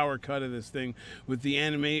 5-hour cut of this thing with the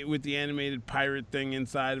animated pirate thing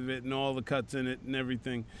inside of it and all the cuts in it and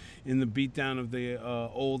everything, in the beatdown of the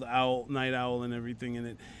old night owl and everything in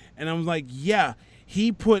it. And I'm like, yeah,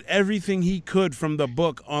 he put everything he could from the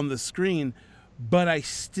book on the screen, but I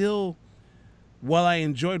still, while I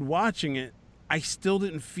enjoyed watching it, I still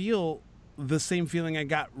didn't feel the same feeling I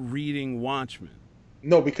got reading Watchmen.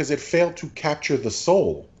 No, because it failed to capture the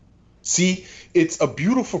soul. See, it's a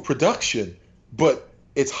beautiful production, but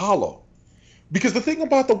it's hollow. Because the thing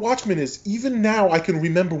about The Watchmen is, even now I can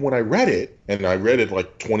remember when I read it, and I read it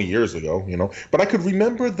like 20 years ago, but I could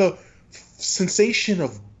remember the sensation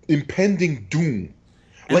of impending doom.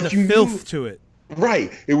 And the filth to it.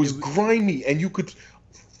 Right. It was grimy, and you could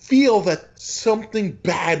feel that something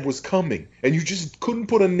bad was coming, and you just couldn't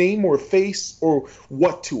put a name or a face or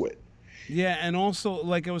what to it. Yeah, and also,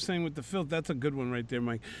 like I was saying with the filth, that's a good one right there,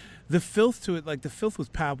 Mike. The filth to it, the filth was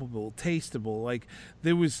palpable, tasteable. Like,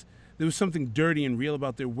 there was something dirty and real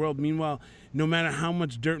about their world. Meanwhile, no matter how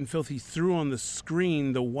much dirt and filth he threw on the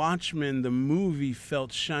screen, The Watchmen, the movie,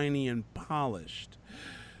 felt shiny and polished.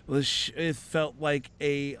 It felt like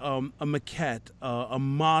a maquette, a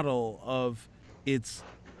model of its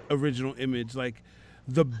original image, like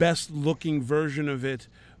the best looking version of it,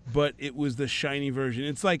 but it was the shiny version.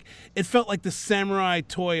 It's like, it felt like the samurai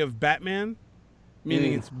toy of Batman,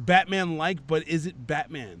 meaning it's Batman-like, but is it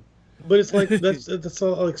Batman? But it's like, that's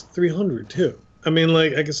all like 300 too. I mean,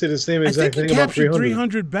 like, I could say the same exact thing about 300. I think he captured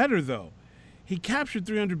 300 better, though. He captured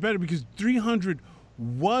 300 better because 300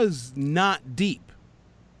 was not deep.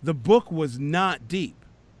 The book was not deep.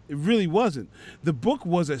 It really wasn't. The book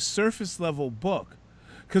was a surface level book.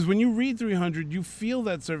 Because when you read 300, you feel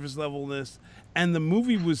that surface levelness, and the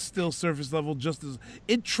movie was still surface level, just as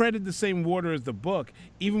it treaded the same water as the book,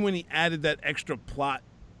 even when he added that extra plot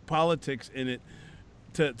politics in it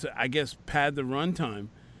to I guess, pad the runtime.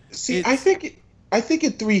 See, I think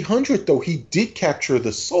at 300 though he did capture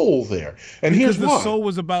the soul there, and here's because the why. soul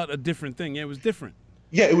was about a different thing. Yeah, it was different.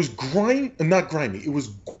 Yeah, it was not grimy. It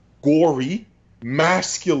was gory,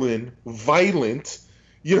 masculine, violent.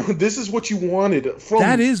 You know, this is what you wanted from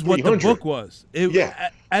That is what the 300. book was.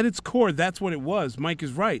 Yeah. At its core, that's what it was. Mike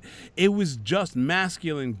is right. It was just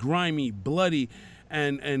masculine, grimy, bloody,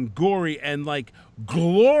 and gory, and like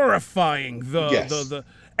glorifying the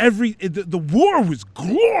war was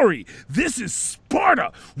glory. This is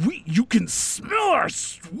Sparta. You can smell our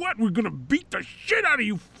sweat. We're gonna beat the shit out of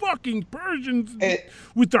you fucking Persians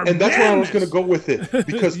with our And that's where I was madness. going to go with it,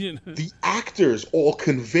 because You know? the actors all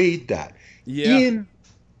conveyed that. Yeah.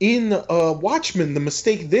 In Watchmen, the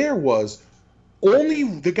mistake there was only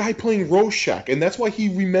the guy playing Rorschach, and that's why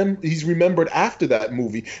he's remembered after that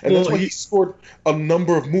movie, and that's why he scored a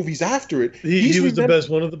number of movies after it. He was the best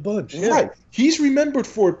one of the bunch. Yeah. Right. He's remembered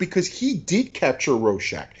for it because he did capture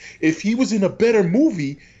Rorschach. If he was in a better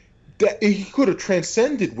movie, that he could have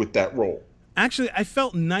transcended with that role. Actually, I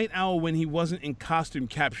felt Night Owl when he wasn't in costume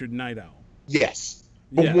captured Night Owl. Yes.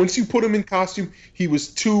 But Yeah. once you put him in costume, he was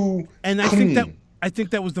too And clean. I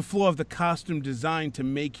think that was the flaw of the costume design to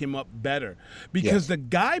make him up better. Because Yes. the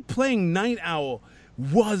guy playing Night Owl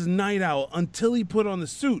was Night Owl until he put on the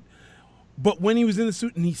suit. But when he was in the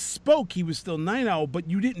suit and he spoke, he was still Night Owl, but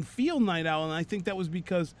you didn't feel Night Owl. And I think that was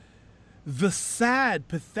because the sad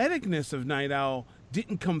patheticness of Night Owl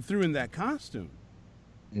didn't come through in that costume.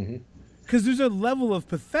 Because there's a level of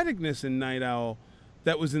patheticness in Night Owl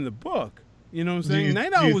that was in the book. You know what I'm saying?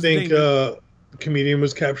 Night Owl Do you was think dangerous. the comedian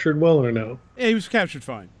was captured well or no? Yeah, he was captured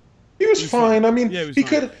fine. He was fine. I mean, Yeah, he was he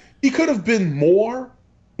fine. could have been more,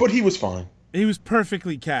 but he was fine. He was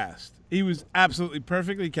perfectly cast. He was absolutely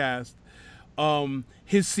perfectly cast.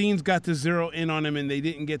 His scenes got to zero in on him, and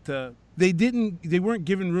they weren't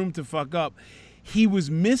given room to fuck up. He was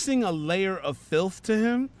missing a layer of filth to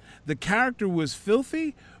him. The character was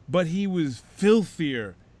filthy, but he was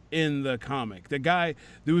filthier in the comic. The guy,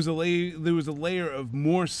 there was a layer of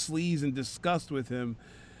more sleaze and disgust with him,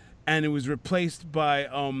 and it was replaced by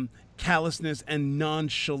callousness and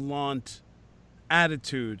nonchalant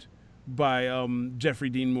attitude by Jeffrey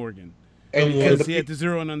Dean Morgan. And Because he had to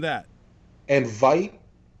zero in on that. and Vite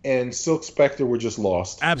and Silk Spectre were just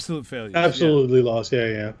lost. Absolute failure. Absolutely lost.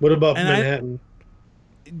 Yeah. What about And Manhattan?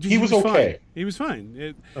 He was okay. Fine. He was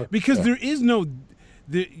fine. Because there is no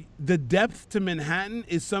the depth to Manhattan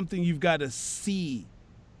is something you've got to see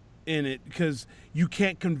in it, because you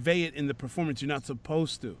can't convey it in the performance. You're not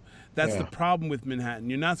supposed to. That's the problem with Manhattan.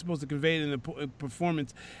 You're not supposed to convey it in the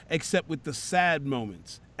performance, except with the sad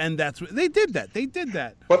moments. And that's what they did. They did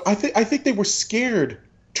that. But I think they were scared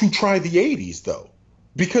to try the 80s though,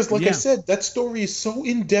 because like I said, that story is so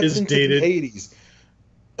in depth It's into dated. the 80s.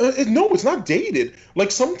 No, it's not dated. Like,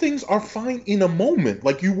 some things are fine in a moment.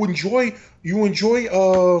 Like, you enjoy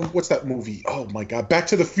what's that movie? Oh my God, Back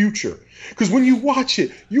to the Future. Because when you watch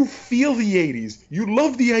it, you feel the 80s. You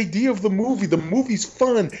love the idea of the movie. The movie's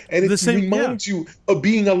fun, and it reminds you of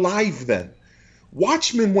being alive then.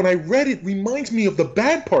 Watchmen, when I read it, reminds me of the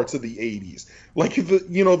bad parts of the 80s. Like,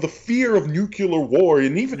 the fear of nuclear war,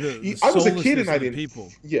 and even I was a kid and I didn't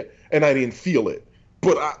and I didn't feel it.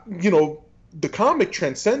 But the comic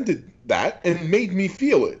transcended that and made me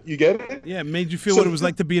feel it. You get it? Yeah, it made you feel what it was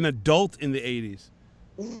like to be an adult in the 80s.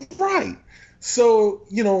 Right. So,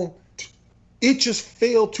 it just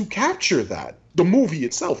failed to capture that. The movie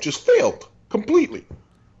itself just failed completely.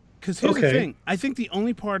 Because here's the thing. I think the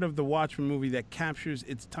only part of the Watchmen movie that captures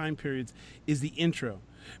its time periods is the intro.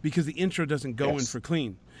 Because the intro doesn't go in for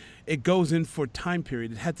clean. It goes in for time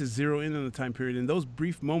period. It had to zero in on the time period. And those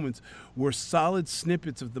brief moments were solid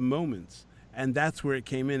snippets of the moments. And that's where it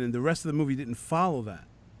came in. And the rest of the movie didn't follow that.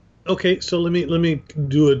 Okay, so let me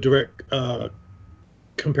do a direct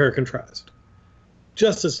compare contrast.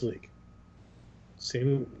 Justice League.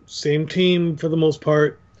 Same team for the most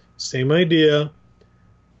part. Same idea.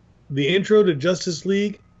 The intro to Justice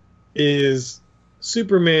League is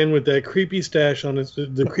Superman with that creepy stash on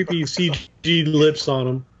the creepy CG lips on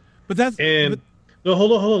him. No,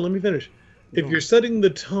 hold on, let me finish. If you're setting the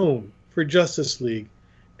tone for Justice League,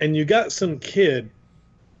 and you got some kid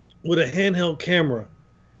with a handheld camera,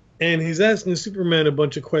 and he's asking Superman a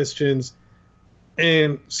bunch of questions,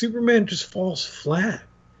 and Superman just falls flat.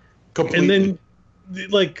 Completely. And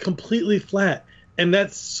then, completely flat. And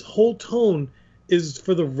that whole tone is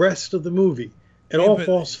for the rest of the movie. It Yeah, all but-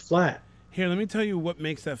 falls flat. Here, let me tell you what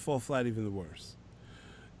makes that fall flat even the worse.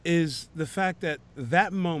 Is the fact that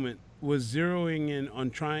that moment was zeroing in on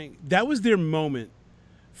trying. That was their moment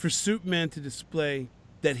for Superman to display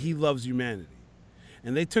that he loves humanity.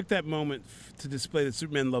 And they took that moment to display that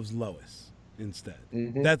Superman loves Lois instead.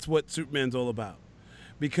 That's what Superman's all about.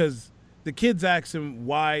 Because the kids ask him,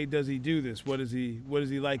 why does he do this? What does he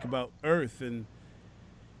like about Earth? And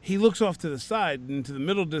he looks off to the side into the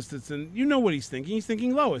middle distance, and you know what he's thinking. He's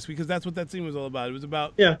thinking Lois, because that's what that scene was all about. It was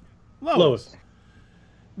about Yeah, Lois.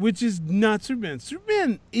 which is not Superman.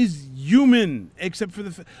 Superman is human, except for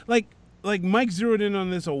the like Mike zeroed in on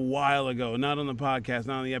this a while ago, not on the podcast,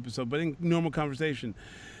 not on the episode, but in normal conversation,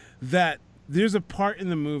 that there's a part in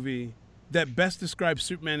the movie that best describes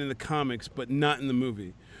Superman in the comics, but not in the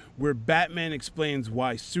movie, where Batman explains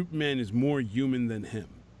why Superman is more human than him.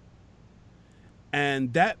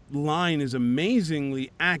 And that line is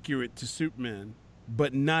amazingly accurate to Superman,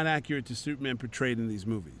 but not accurate to Superman portrayed in these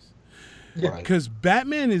movies. Right. Because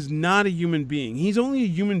Batman is not a human being. He's only a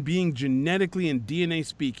human being genetically and DNA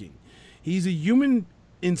speaking. He's a human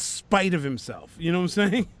in spite of himself. You know what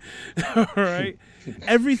I'm saying? All right?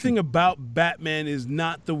 Everything about Batman is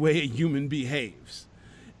not the way a human behaves.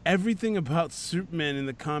 Everything about Superman in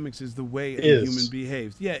the comics is the way a human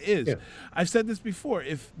behaves. Yeah, it is. Yeah. I've said this before.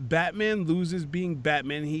 If Batman loses being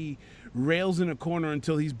Batman, he rails in a corner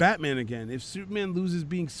until he's Batman again. If Superman loses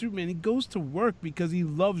being Superman, he goes to work because he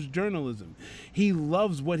loves journalism. He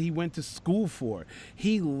loves what he went to school for.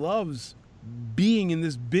 He loves being in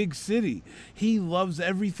this big city. He loves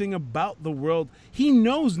everything about the world. He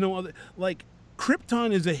knows no other. Like,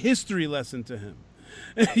 Krypton is a history lesson to him.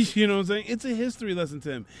 You know what I'm saying? It's a history lesson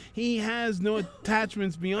to him. He has no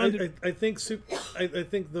attachments beyond it. I think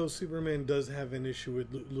though Superman does have an issue with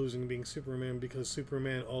losing being Superman, because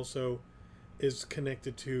Superman also is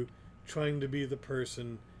connected to trying to be the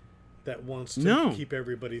person that wants to keep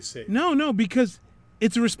everybody safe. No, because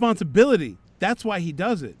it's a responsibility. That's why he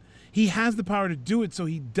does it. He has the power to do it, so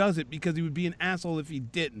he does it, because he would be an asshole if he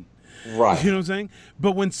didn't. Right. You know what I'm saying?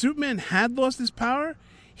 But when Superman had lost his power,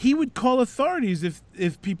 he would call authorities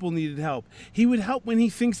if people needed help. He would help when he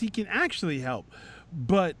thinks he can actually help.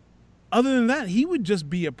 But other than that, he would just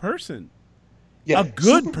be a person. Yeah, A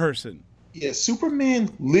good person. Yeah, Superman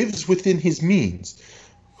lives within his means.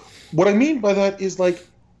 What I mean by that is, like,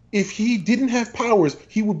 if he didn't have powers,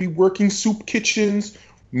 he would be working soup kitchens,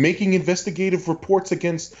 making investigative reports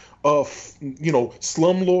against,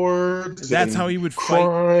 slumlords. That's and how he would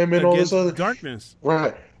crime fight and all against this other darkness.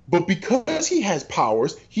 Right. But because he has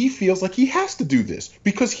powers, he feels like he has to do this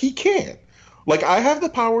because he can. Like, I have the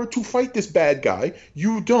power to fight this bad guy.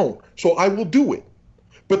 You don't. So I will do it.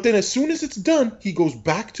 But then as soon as it's done, he goes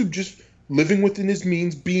back to just living within his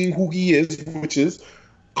means, being who he is, which is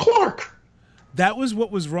Clark. That was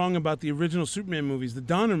what was wrong about the original Superman movies, the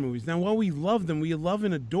Donner movies. Now, while we love them, we love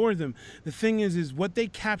and adore them, the thing is what they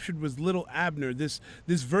captured was little Abner, this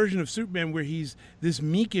version of Superman where he's this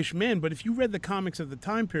meekish man. But if you read the comics of the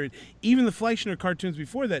time period, even the Fleischner cartoons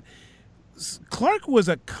before that, Clark was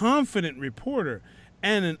a confident reporter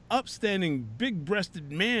and an upstanding,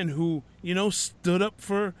 big-breasted man who, stood up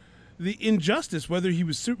for the injustice, whether he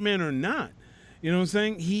was Superman or not. You know what I'm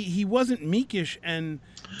saying? He wasn't meekish and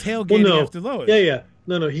tailgating after Lois. Yeah.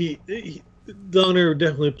 No. He Donner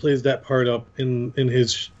definitely plays that part up in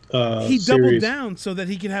his he series. doubled down so that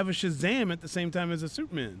he could have a Shazam at the same time as a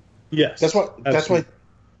Superman. Yes. That's why absolutely.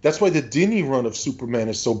 the Dini run of Superman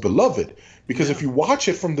is so beloved. Because if you watch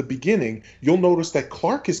it from the beginning, you'll notice that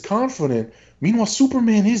Clark is confident. Meanwhile,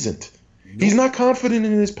 Superman isn't. He's not confident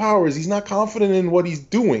in his powers. He's not confident in what he's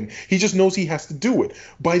doing. He just knows he has to do it.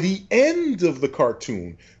 By the end of the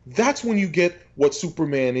cartoon, that's when you get what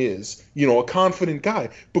Superman is. A confident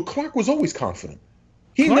guy. But Clark was always confident.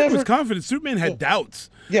 Clark was confident. Superman had doubts.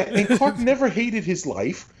 Yeah, and Clark never hated his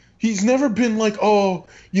life. He's never been like,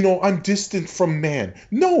 I'm distant from man.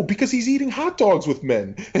 No, because he's eating hot dogs with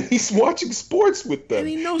men and he's watching sports with them. And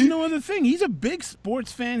he knows no other thing. He's a big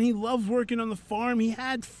sports fan. He loves working on the farm. He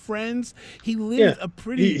had friends. He lived a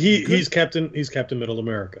pretty. He's Captain Middle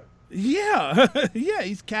America. Yeah, yeah.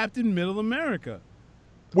 He's Captain Middle America.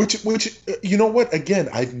 Which you know what? Again,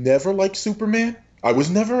 I've never liked Superman. I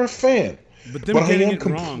was never a fan. But them getting it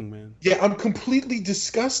wrong, man. Yeah, I'm completely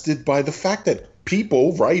disgusted by the fact that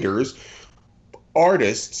people, writers,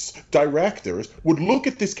 artists, directors would look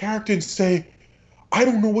at this character and say, I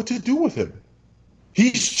don't know what to do with him.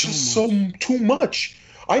 He's just too much.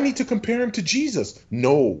 I need to compare him to Jesus.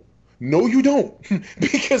 No, you don't.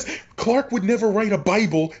 Because Clark would never write a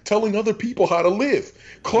Bible telling other people how to live.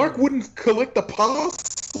 Clark wouldn't collect the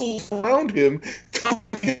apostles apostles around him,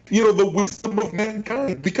 the wisdom of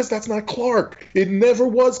mankind, because that's not Clark. It never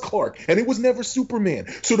was Clark, and it was never Superman.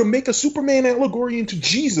 So to make a Superman allegory into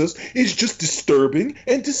Jesus is just disturbing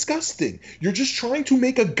and disgusting. You're just trying to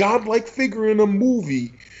make a godlike figure in a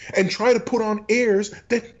movie and try to put on airs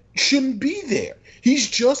that shouldn't be there. He's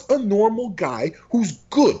just a normal guy who's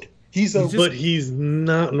good. But he's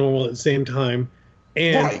not normal at the same time.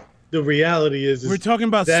 And Right. the reality is We're talking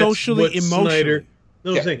about that's socially, what emotionally.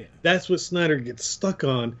 I'm saying that's what Snyder gets stuck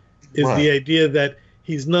on, is Right. the idea that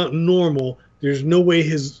he's not normal. There's no way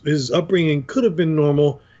his upbringing could have been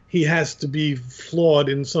normal. He has to be flawed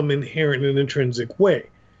in some inherent and intrinsic way.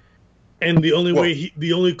 And the only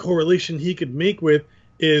the only correlation he could make with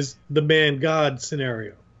is the man God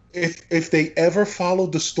scenario. If they ever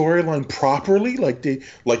followed the storyline properly, like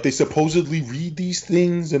they supposedly read these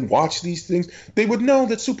things and watch these things, they would know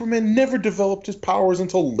that Superman never developed his powers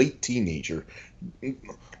until late teenage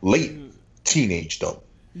though.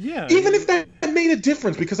 Yeah. Even if that made a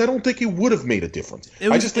difference, because I don't think it would have made a difference.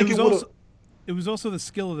 I just think it would have. It was also the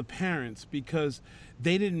skill of the parents, because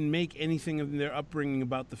they didn't make anything of their upbringing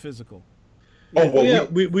about the physical. Oh well, Yeah,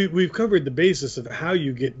 we've covered the basis of how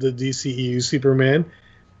you get the DCEU Superman.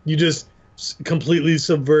 You just completely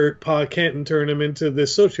subvert Pa Kent and turn him into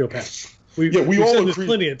this sociopath. We've we all said this agree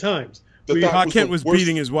plenty of times. that Pa was Kent the was worst-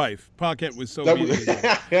 beating his wife. Pa Kent was so That beating was, his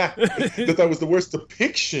wife. that was the worst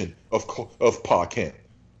depiction of Pa Kent.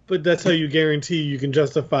 But that's how you guarantee you can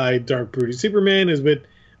justify dark, broody Superman, is with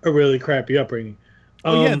a really crappy upbringing.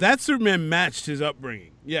 Oh yeah, that Superman matched his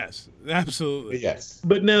upbringing. Yes, absolutely. Yes.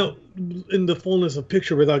 But now, in the fullness of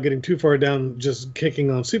picture, without getting too far down, just kicking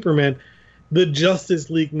on Superman, the Justice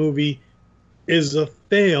League movie is a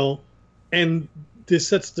fail, and this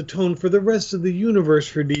sets the tone for the rest of the universe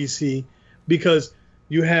for DC, because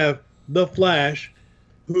you have the Flash,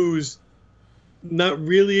 who's not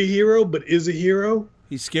really a hero, but is a hero.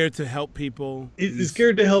 He's scared to help people. He's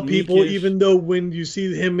scared to help people, sneakish. even though when you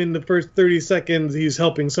see him in the first 30 seconds, he's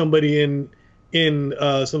helping somebody in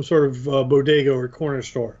some sort of bodega or corner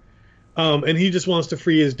store. And he just wants to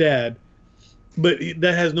free his dad. But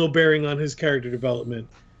that has no bearing on his character development.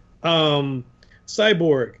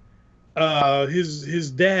 Cyborg,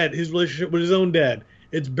 his dad, his relationship with his own dad,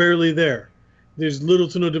 it's barely there. There's little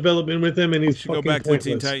to no development with him, and he's Should go fucking back to pointless.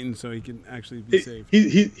 Teen Titans so he can actually be saved.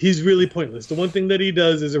 He's really pointless. The one thing that he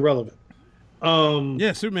does is irrelevant.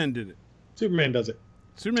 Yeah, Superman did it. Superman does it.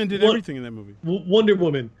 Superman did What- everything in that movie. Wonder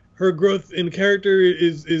Woman, her growth in character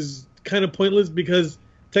is kind of pointless, because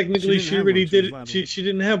technically She she didn't have already one. She did was it. allowed She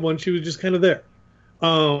didn't have one. She was just kind of there.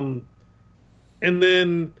 And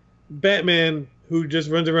then Batman, who just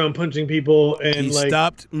runs around punching people and He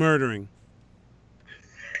stopped murdering.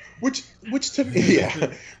 Which to me,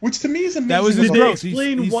 which to me is amazing. That was his Did they growth.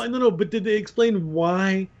 explain He's- why? No, but did they explain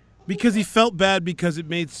why? Because he felt bad because it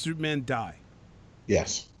made Superman die.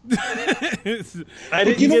 Yes. I you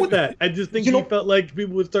didn't know get what? that. I just think You he know- felt like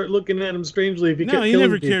people would start looking at him strangely if he No, kept he killing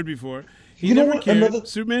never people. cared before. He You know never what? cared. Another-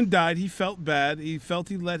 Superman died. He felt bad. He felt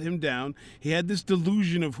he let him down. He had this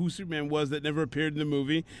delusion of who Superman was that never appeared in the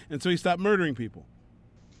movie, and so he stopped murdering people.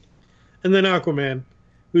 And then Aquaman,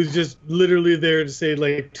 who's just literally there to say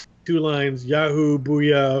like two lines, Yahoo,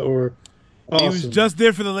 Booyah, or awesome. He was just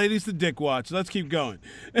there for the ladies to dick watch. Let's keep going.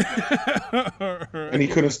 And he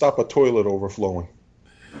couldn't stop a toilet overflowing.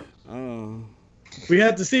 Oh. We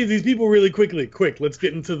have to save these people really quickly. Quick, let's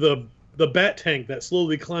get into the bat tank that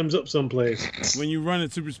slowly climbs up someplace. When you run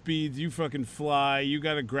at super speeds, you fucking fly. You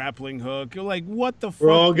got a grappling hook. You're like, what the fuck?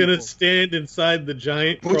 We're all gonna people? stand inside the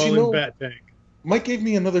giant But you crawling know- bat tank. Mike gave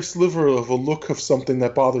me another sliver of a look of something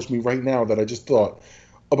that bothers me right now that I just thought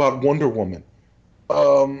about Wonder Woman.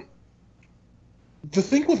 The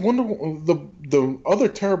thing with the other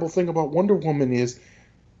terrible thing about Wonder Woman is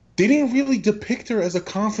they didn't really depict her as a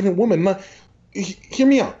confident woman. Now, hear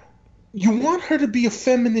me out. You want her to be a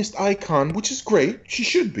feminist icon, which is great. She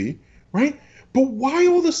should be, right? But why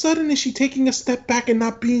all of a sudden is she taking a step back and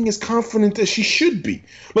not being as confident as she should be?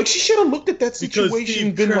 Like, she should have looked at that Because situation Steve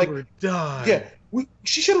and been Trevor like, died. yeah,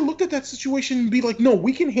 she should have looked at that situation and be like, no,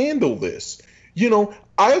 we can handle this. You know,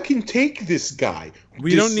 I can take this guy.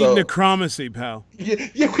 We don't need necromancy, pal.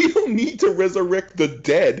 Yeah, we don't need to resurrect the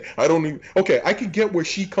dead. I don't even. Okay, I can get where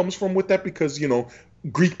she comes from with that because, you know,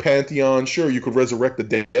 Greek pantheon, sure, you could resurrect the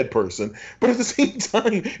dead person. But at the same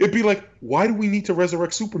time, it'd be like, why do we need to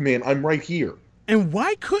resurrect Superman? I'm right here. And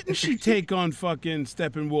why couldn't she take on fucking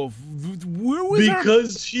Steppenwolf? Where was her?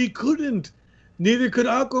 Because she couldn't. Neither could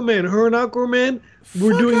Aquaman. Her and Aquaman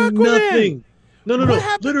were Fuck doing Aquaman. nothing. No. What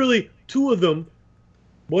happened? Literally, two of them,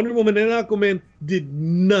 Wonder Woman and Aquaman, did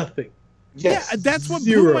nothing. Yes. Yeah, that's what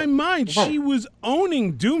Zero. blew my mind. Right. She was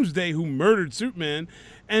owning Doomsday, who murdered Superman,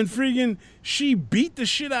 and friggin' she beat the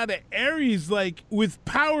shit out of Ares, like, with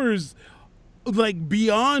powers, like,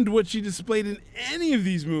 beyond what she displayed in any of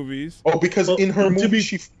these movies. Oh, because Well, in her to movie,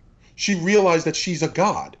 be- she realized that she's a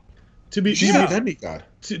god. To be She's yeah, a demigod.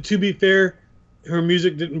 to be fair, her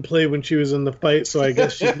music didn't play when she was in the fight, so I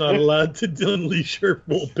guess she's not allowed to unleash her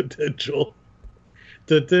full potential.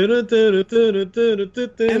 And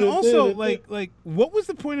also, like, what was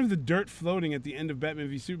the point of the dirt floating at the end of Batman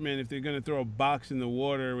v Superman if they're going to throw a box in the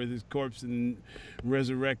water with his corpse and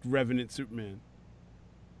resurrect Revenant Superman?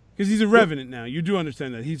 Because he's a Revenant now. You do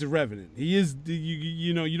understand that. He's a Revenant. He is,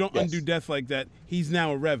 you know, you don't Yes. undo death like that. He's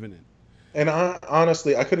now a Revenant. And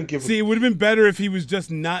honestly, I couldn't give. See, it would have been better if he was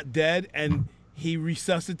just not dead and he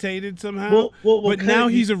resuscitated somehow. Well, but kinda now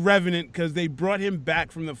he- he's a Revenant because they brought him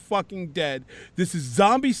back from the fucking dead. This is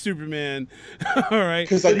zombie Superman. All right.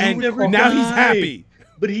 'Cause I do And recall- now he's died. happy.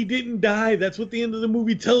 But he didn't die. That's what the end of the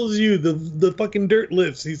movie tells you. The fucking dirt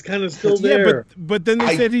lifts. He's kind of still Yeah, there. but then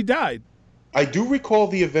they said he died. I do recall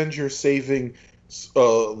the Avengers saving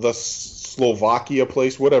the Slovakia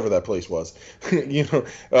place, whatever that place was. You know,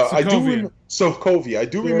 I do Sokovia. Sokovia. I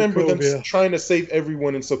do remember them Sokovia. trying to save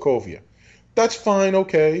everyone in Sokovia. That's fine,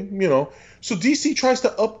 okay, you know. So DC tries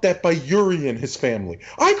to up that by Yuri and his family.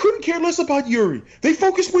 I couldn't care less about Yuri. They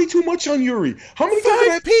focused way too much on Yuri. How many times did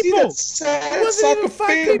I have to see people. that sad It wasn't sack even of 5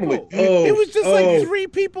 family? people. Oh, It was just oh. like 3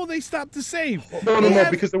 people they stopped to save. No, They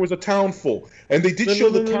have- because there was a town full, and they did No, show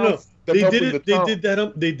no, the no, town. no, no. them They helping did the it. They town. did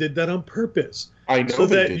that. They did that on purpose. I know So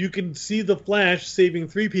they that did. you can see the Flash saving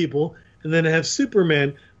 3 people, and then have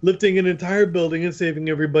Superman lifting an entire building and saving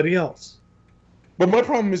everybody else. But my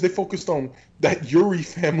problem is they focused on that Yuri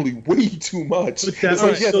family way too much. But that's It's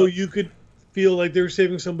like, like, yes, so you could feel like they were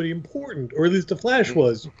saving somebody important, or at least the Flash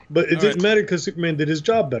was. But it All didn't right. matter because Superman did his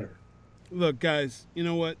job better. Look, guys, you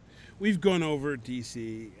know what? We've gone over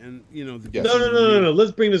DC and, you know, the Yes. No.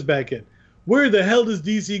 Let's bring this back in. Where the hell does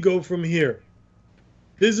DC go from here?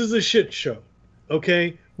 This is a shit show.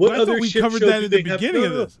 Okay? What Well, I thought other we shit covered show that do at the they have? beginning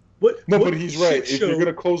of this. What, no, what but he's right. shit If you're show- going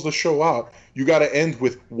to close the show out, you got to end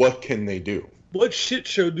with what can they do? What shit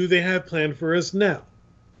show do they have planned for us now?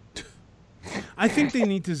 I think they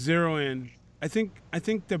need to zero in. I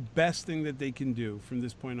think the best thing that they can do from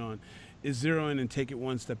this point on is zero in and take it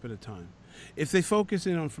one step at a time. If they focus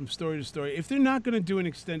in on from story to story, if they're not going to do an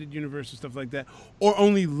extended universe or stuff like that, or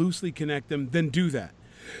only loosely connect them, then do that.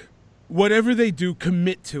 Whatever they do,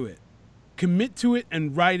 commit to it. Commit to it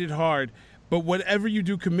and ride it hard. But whatever you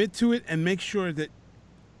do, commit to it and make sure that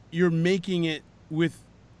you're making it with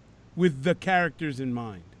the characters in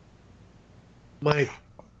mind. Mike,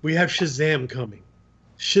 we have Shazam coming.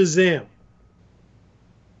 Shazam.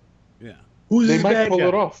 Yeah, Who's They his might bad pull guy?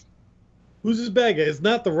 it off. Who's his bad guy? It's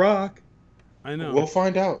not The Rock. I know. We'll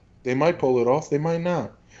find out. They might pull it off. They might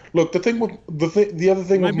not. Look, the thing with the other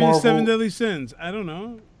thing Might with be the Marvel, 7 Deadly Sins. I don't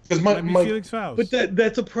know. because Might be Felix Faust. But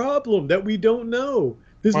that's a problem that we don't know.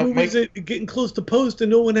 This Mike- movie's getting close to post and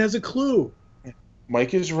no one has a clue.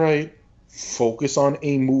 Mike is right. Focus on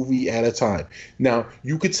a movie at a time. Now,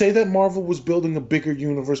 you could say that Marvel was building a bigger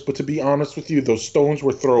universe, but to be honest with you, those stones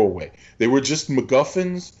were throwaway. They were just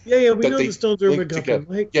MacGuffins. Yeah, we that know they the stones are linked MacGuffin. together.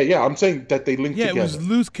 Like, Yeah, I'm saying that they linked Yeah, together. it was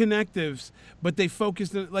loose connectives, but they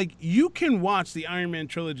focused on, like, you can watch the Iron Man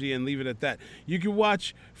trilogy and leave it at that. You can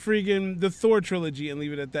watch friggin' the Thor trilogy and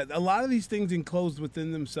leave it at that. A lot of these things enclosed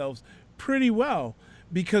within themselves pretty well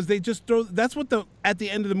because they just throw. That's what at the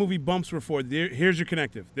end of the movie bumps were for. Here's your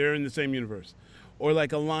connective. They're in the same universe, or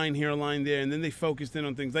like a line here, a line there, and then they focused in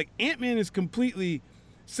on things. Like Ant-Man is completely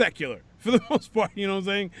secular for the most part. You know what I'm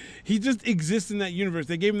saying? He just exists in that universe.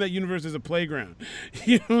 They gave him that universe as a playground.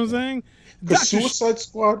 You know what I'm saying? Because Suicide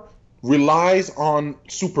Squad relies on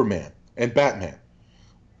Superman and Batman.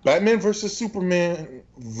 Batman versus Superman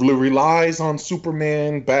relies on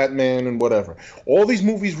Superman, Batman, and whatever. All these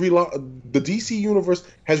movies the DC universe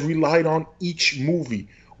has relied on each movie,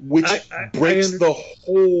 which breaks the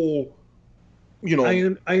whole. You know,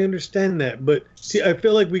 I understand that, but see, I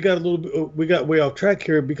feel like we got way off track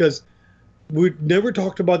here because we never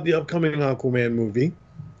talked about the upcoming Aquaman movie.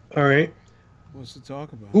 All right, What's to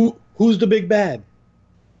talk about? who's the big bad?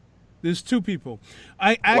 There's 2 people.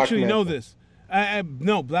 I actually know Manta. this.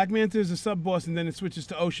 No, Black Manta is a sub boss, and then it switches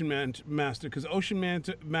to Ocean Master because Ocean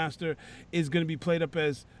Master is going to be played up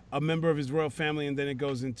as a member of his royal family, and then it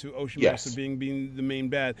goes into Ocean Yes. Master being the main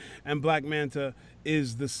bad, and Black Manta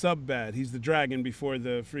is the sub bad. He's the dragon before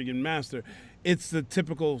the freaking master. It's the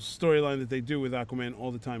typical storyline that they do with Aquaman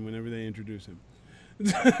all the time whenever they introduce him.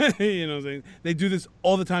 You know what I'm saying? They do this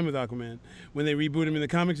all the time with Aquaman. When they reboot him in the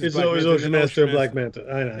comics, It's Black always Manta, Ocean then Master or Black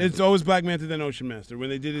Manta. I know. It's always Black Manta, then Ocean Master. When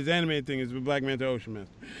they did his animated thing, it's Black Manta, Ocean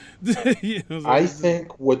Master. You know, I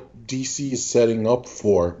think what DC is setting up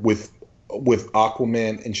for with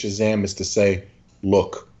Aquaman and Shazam is to say,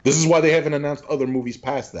 look, this is why they haven't announced other movies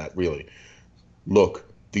past that, really. Look,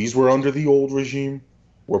 these were under the old regime.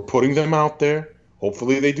 We're putting them out there.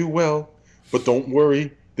 Hopefully they do well. But don't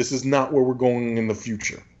worry, this is not where we're going in the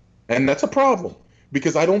future. And that's a problem,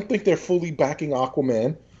 because I don't think they're fully backing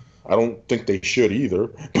Aquaman. I don't think they should either.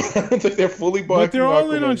 But I don't think they're fully backing Aquaman. But they're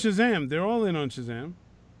all in on Shazam. They're all in on Shazam.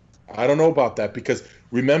 I don't know about that, because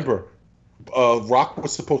remember, Rock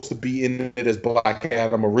was supposed to be in it as Black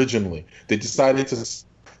Adam originally. They decided to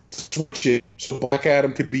switch it so Black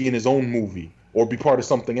Adam could be in his own movie or be part of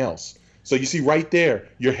something else. So you see right there,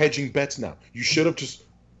 you're hedging bets now. You should have just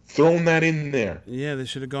thrown that in there. Yeah, they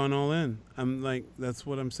should have gone all in. I'm like, that's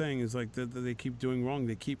what I'm saying is like that they keep doing wrong.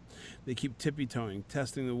 They keep tippy-toeing,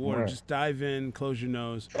 testing the water. Right. Just dive in, close your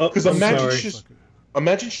nose. Because imagine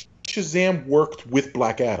Shazam worked with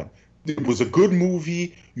Black Adam. It was a good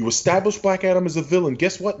movie. You established Black Adam as a villain.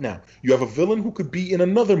 Guess what now? You have a villain who could be in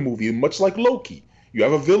another movie, much like Loki. You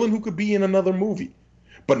have a villain who could be in another movie.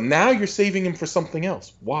 But now you're saving him for something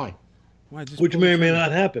else. Why? Which may or may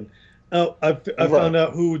not happen. I found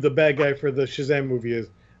out who the bad guy for the Shazam movie is.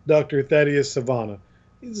 Dr. Thaddeus Savannah.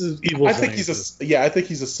 He's an evil I think scientist. I think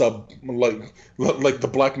he's a sub, like the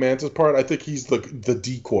Black Manta's part. I think he's the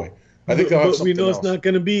decoy. I think but we know it's not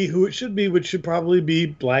going to be who it should be, which should probably be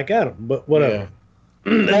Black Adam. But whatever.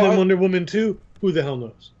 Yeah. And then Wonder Woman 2, who the hell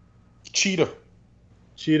knows? Cheetah.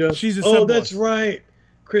 She's a sub-boss. That's right.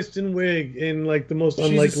 Kristen Wiig in like the most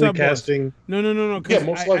unlikely casting. No. Yeah,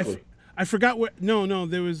 most likely. I forgot what. No,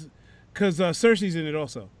 there was because Cersei's in it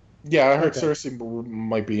also. Yeah, I heard Cersei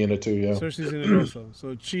might be in it too. Yeah, Cersei's in it also.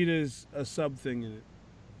 So Cheetah's a sub thing in it.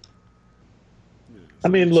 Yeah, so I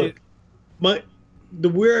mean, look,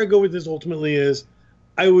 where I go with this ultimately is,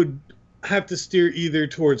 I would have to steer either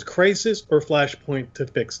towards Crisis or Flashpoint to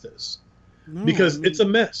fix this, because it's a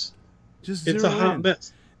mess. It's a hot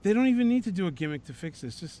mess. They don't even need to do a gimmick to fix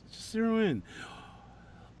this. Just zero in.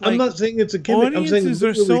 I'm not saying it's a gimmick. I'm saying audiences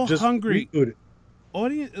are so just hungry. Reboot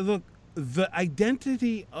it. Look, the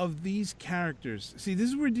identity of these characters. See, this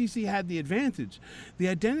is where DC had the advantage. The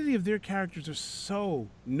identity of their characters are so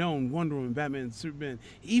known. Wonder Woman, Batman, Superman,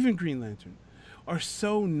 even Green Lantern, are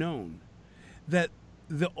so known that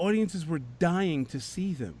the audiences were dying to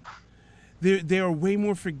see them. They are way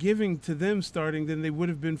more forgiving to them starting than they would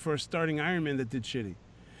have been for a starting Iron Man that did shitty.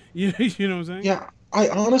 You know what I'm saying? Yeah, I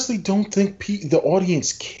honestly don't think the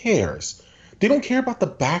audience cares. They don't care about the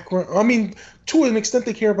background. I mean, to an extent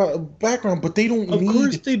they care about background, but they don't need... Of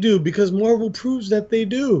course they do, because Marvel proves that they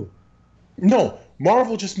do. No,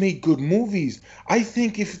 Marvel just made good movies. I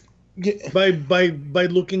think if... By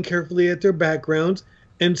looking carefully at their backgrounds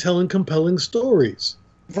and telling compelling stories.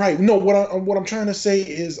 Right. No, what I'm trying to say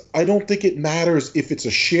is I don't think it matters if it's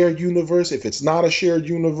a shared universe, if it's not a shared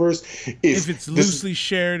universe, if it's loosely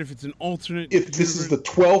shared, if it's an alternate if universe. This is the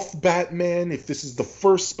 12th Batman, if this is the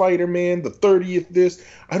first Spider-Man, the 30th this.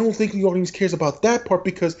 I don't think the audience cares about that part,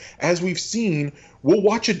 because as we've seen, we'll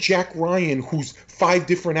watch a Jack Ryan who's 5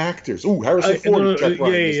 different actors. Ooh, Harrison Ford, Jack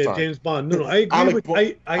Ryan this time. James Bond. No, I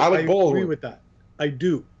agree agree with that. I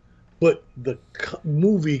do. But the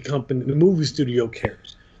movie company, the movie studio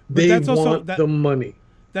cares. They want the money.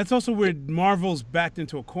 That's also where Marvel's backed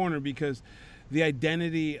into a corner, because the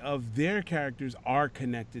identity of their characters are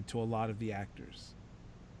connected to a lot of the actors.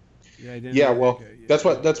 That's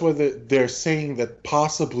why they're saying that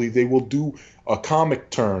possibly they will do a comic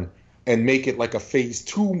turn and make it like a phase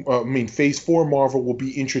 4 Marvel will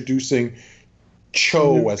be introducing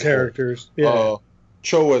Cho as characters. Hulk,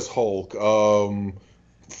 Cho as Hulk,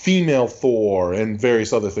 female Thor, and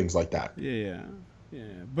various other things like that. Yeah.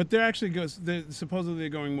 But they're supposedly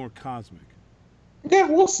going more cosmic. Yeah,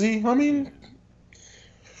 we'll see. I mean,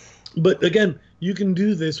 but again, you can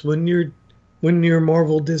do this when you're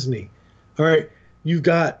Marvel Disney. All right, you've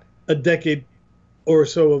got a decade or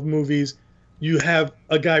so of movies. You have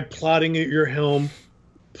a guy plotting at your helm,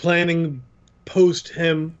 planning post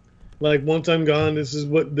him. Like, once I'm gone, this is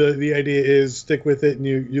what the idea is. Stick with it, and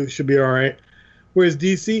you should be all right. Whereas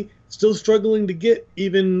DC still struggling to get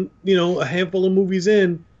even a handful of movies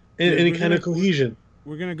in and any kind of cohesion.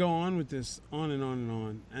 We're gonna go on with this on and on and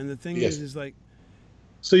on. And the thing is like.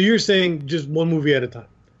 So you're saying just one movie at a time?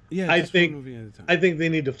 Yeah, I think one movie at a time. I think they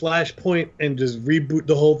need to Flashpoint and just reboot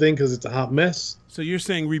the whole thing because it's a hot mess. So you're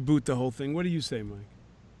saying reboot the whole thing? What do you say, Mike?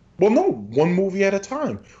 Well, no, one movie at a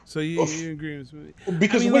time. So you agree with me?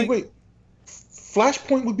 Because wait.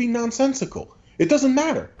 Flashpoint would be nonsensical. It doesn't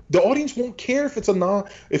matter. The audience won't care if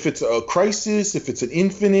it's a crisis, if it's an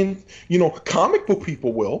infinite. Comic book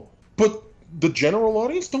people will, but the general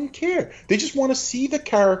audience don't care. They just want to see the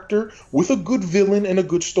character with a good villain and a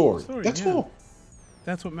good story. That's all.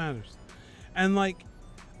 That's what matters. And like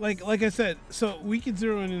I said, so we can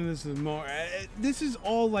zero in on this more. This is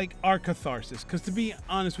all like our catharsis. Because to be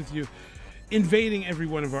honest with you, invading every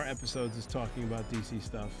one of our episodes is talking about DC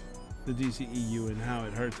stuff, the DCEU and how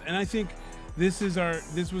it hurts. And I think this was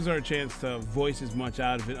our chance to voice as much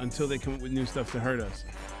out of it until they come up with new stuff to hurt us.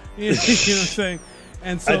 You know what I'm saying?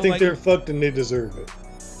 And so I think they're fucked and they deserve it.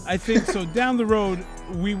 I think so. Down the road,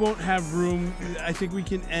 we won't have room. I think we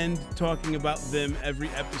can end talking about them every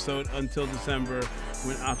episode until December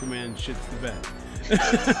when Aquaman shits the bed.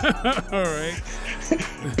 All right.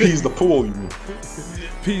 Pees the pool, you mean?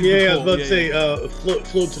 I was about to say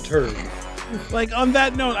floats a turd. Like, on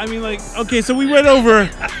that note, I mean, like, okay, so we went over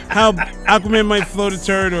how Aquaman might float a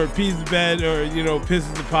turd or pees the bed or,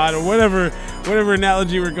 pisses the pot or whatever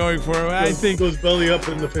analogy we're going for. I think goes belly up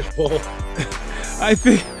in the fishbowl. I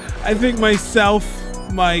think myself,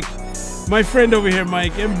 Mike, my friend over here,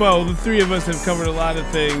 Mike, and Bo, the three of us have covered a lot of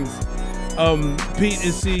things. Pete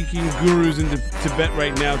is seeking gurus in Tibet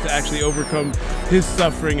right now to actually overcome his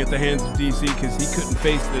suffering at the hands of DC because he couldn't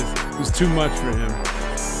face this. It was too much for him.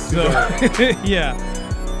 So, yeah.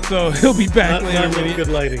 So he'll be back later. Not good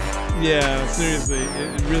lighting. Yeah, seriously.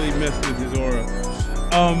 It really messed with his aura.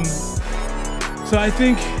 So I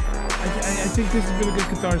think this has been a good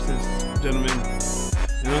catharsis, gentlemen.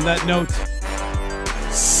 And on that note,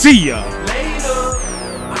 see ya. Later,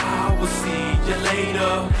 I will see you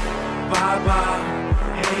later. Bye bye,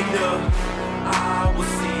 hater. I will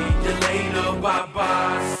see you later. Bye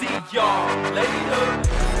bye, see y'all later.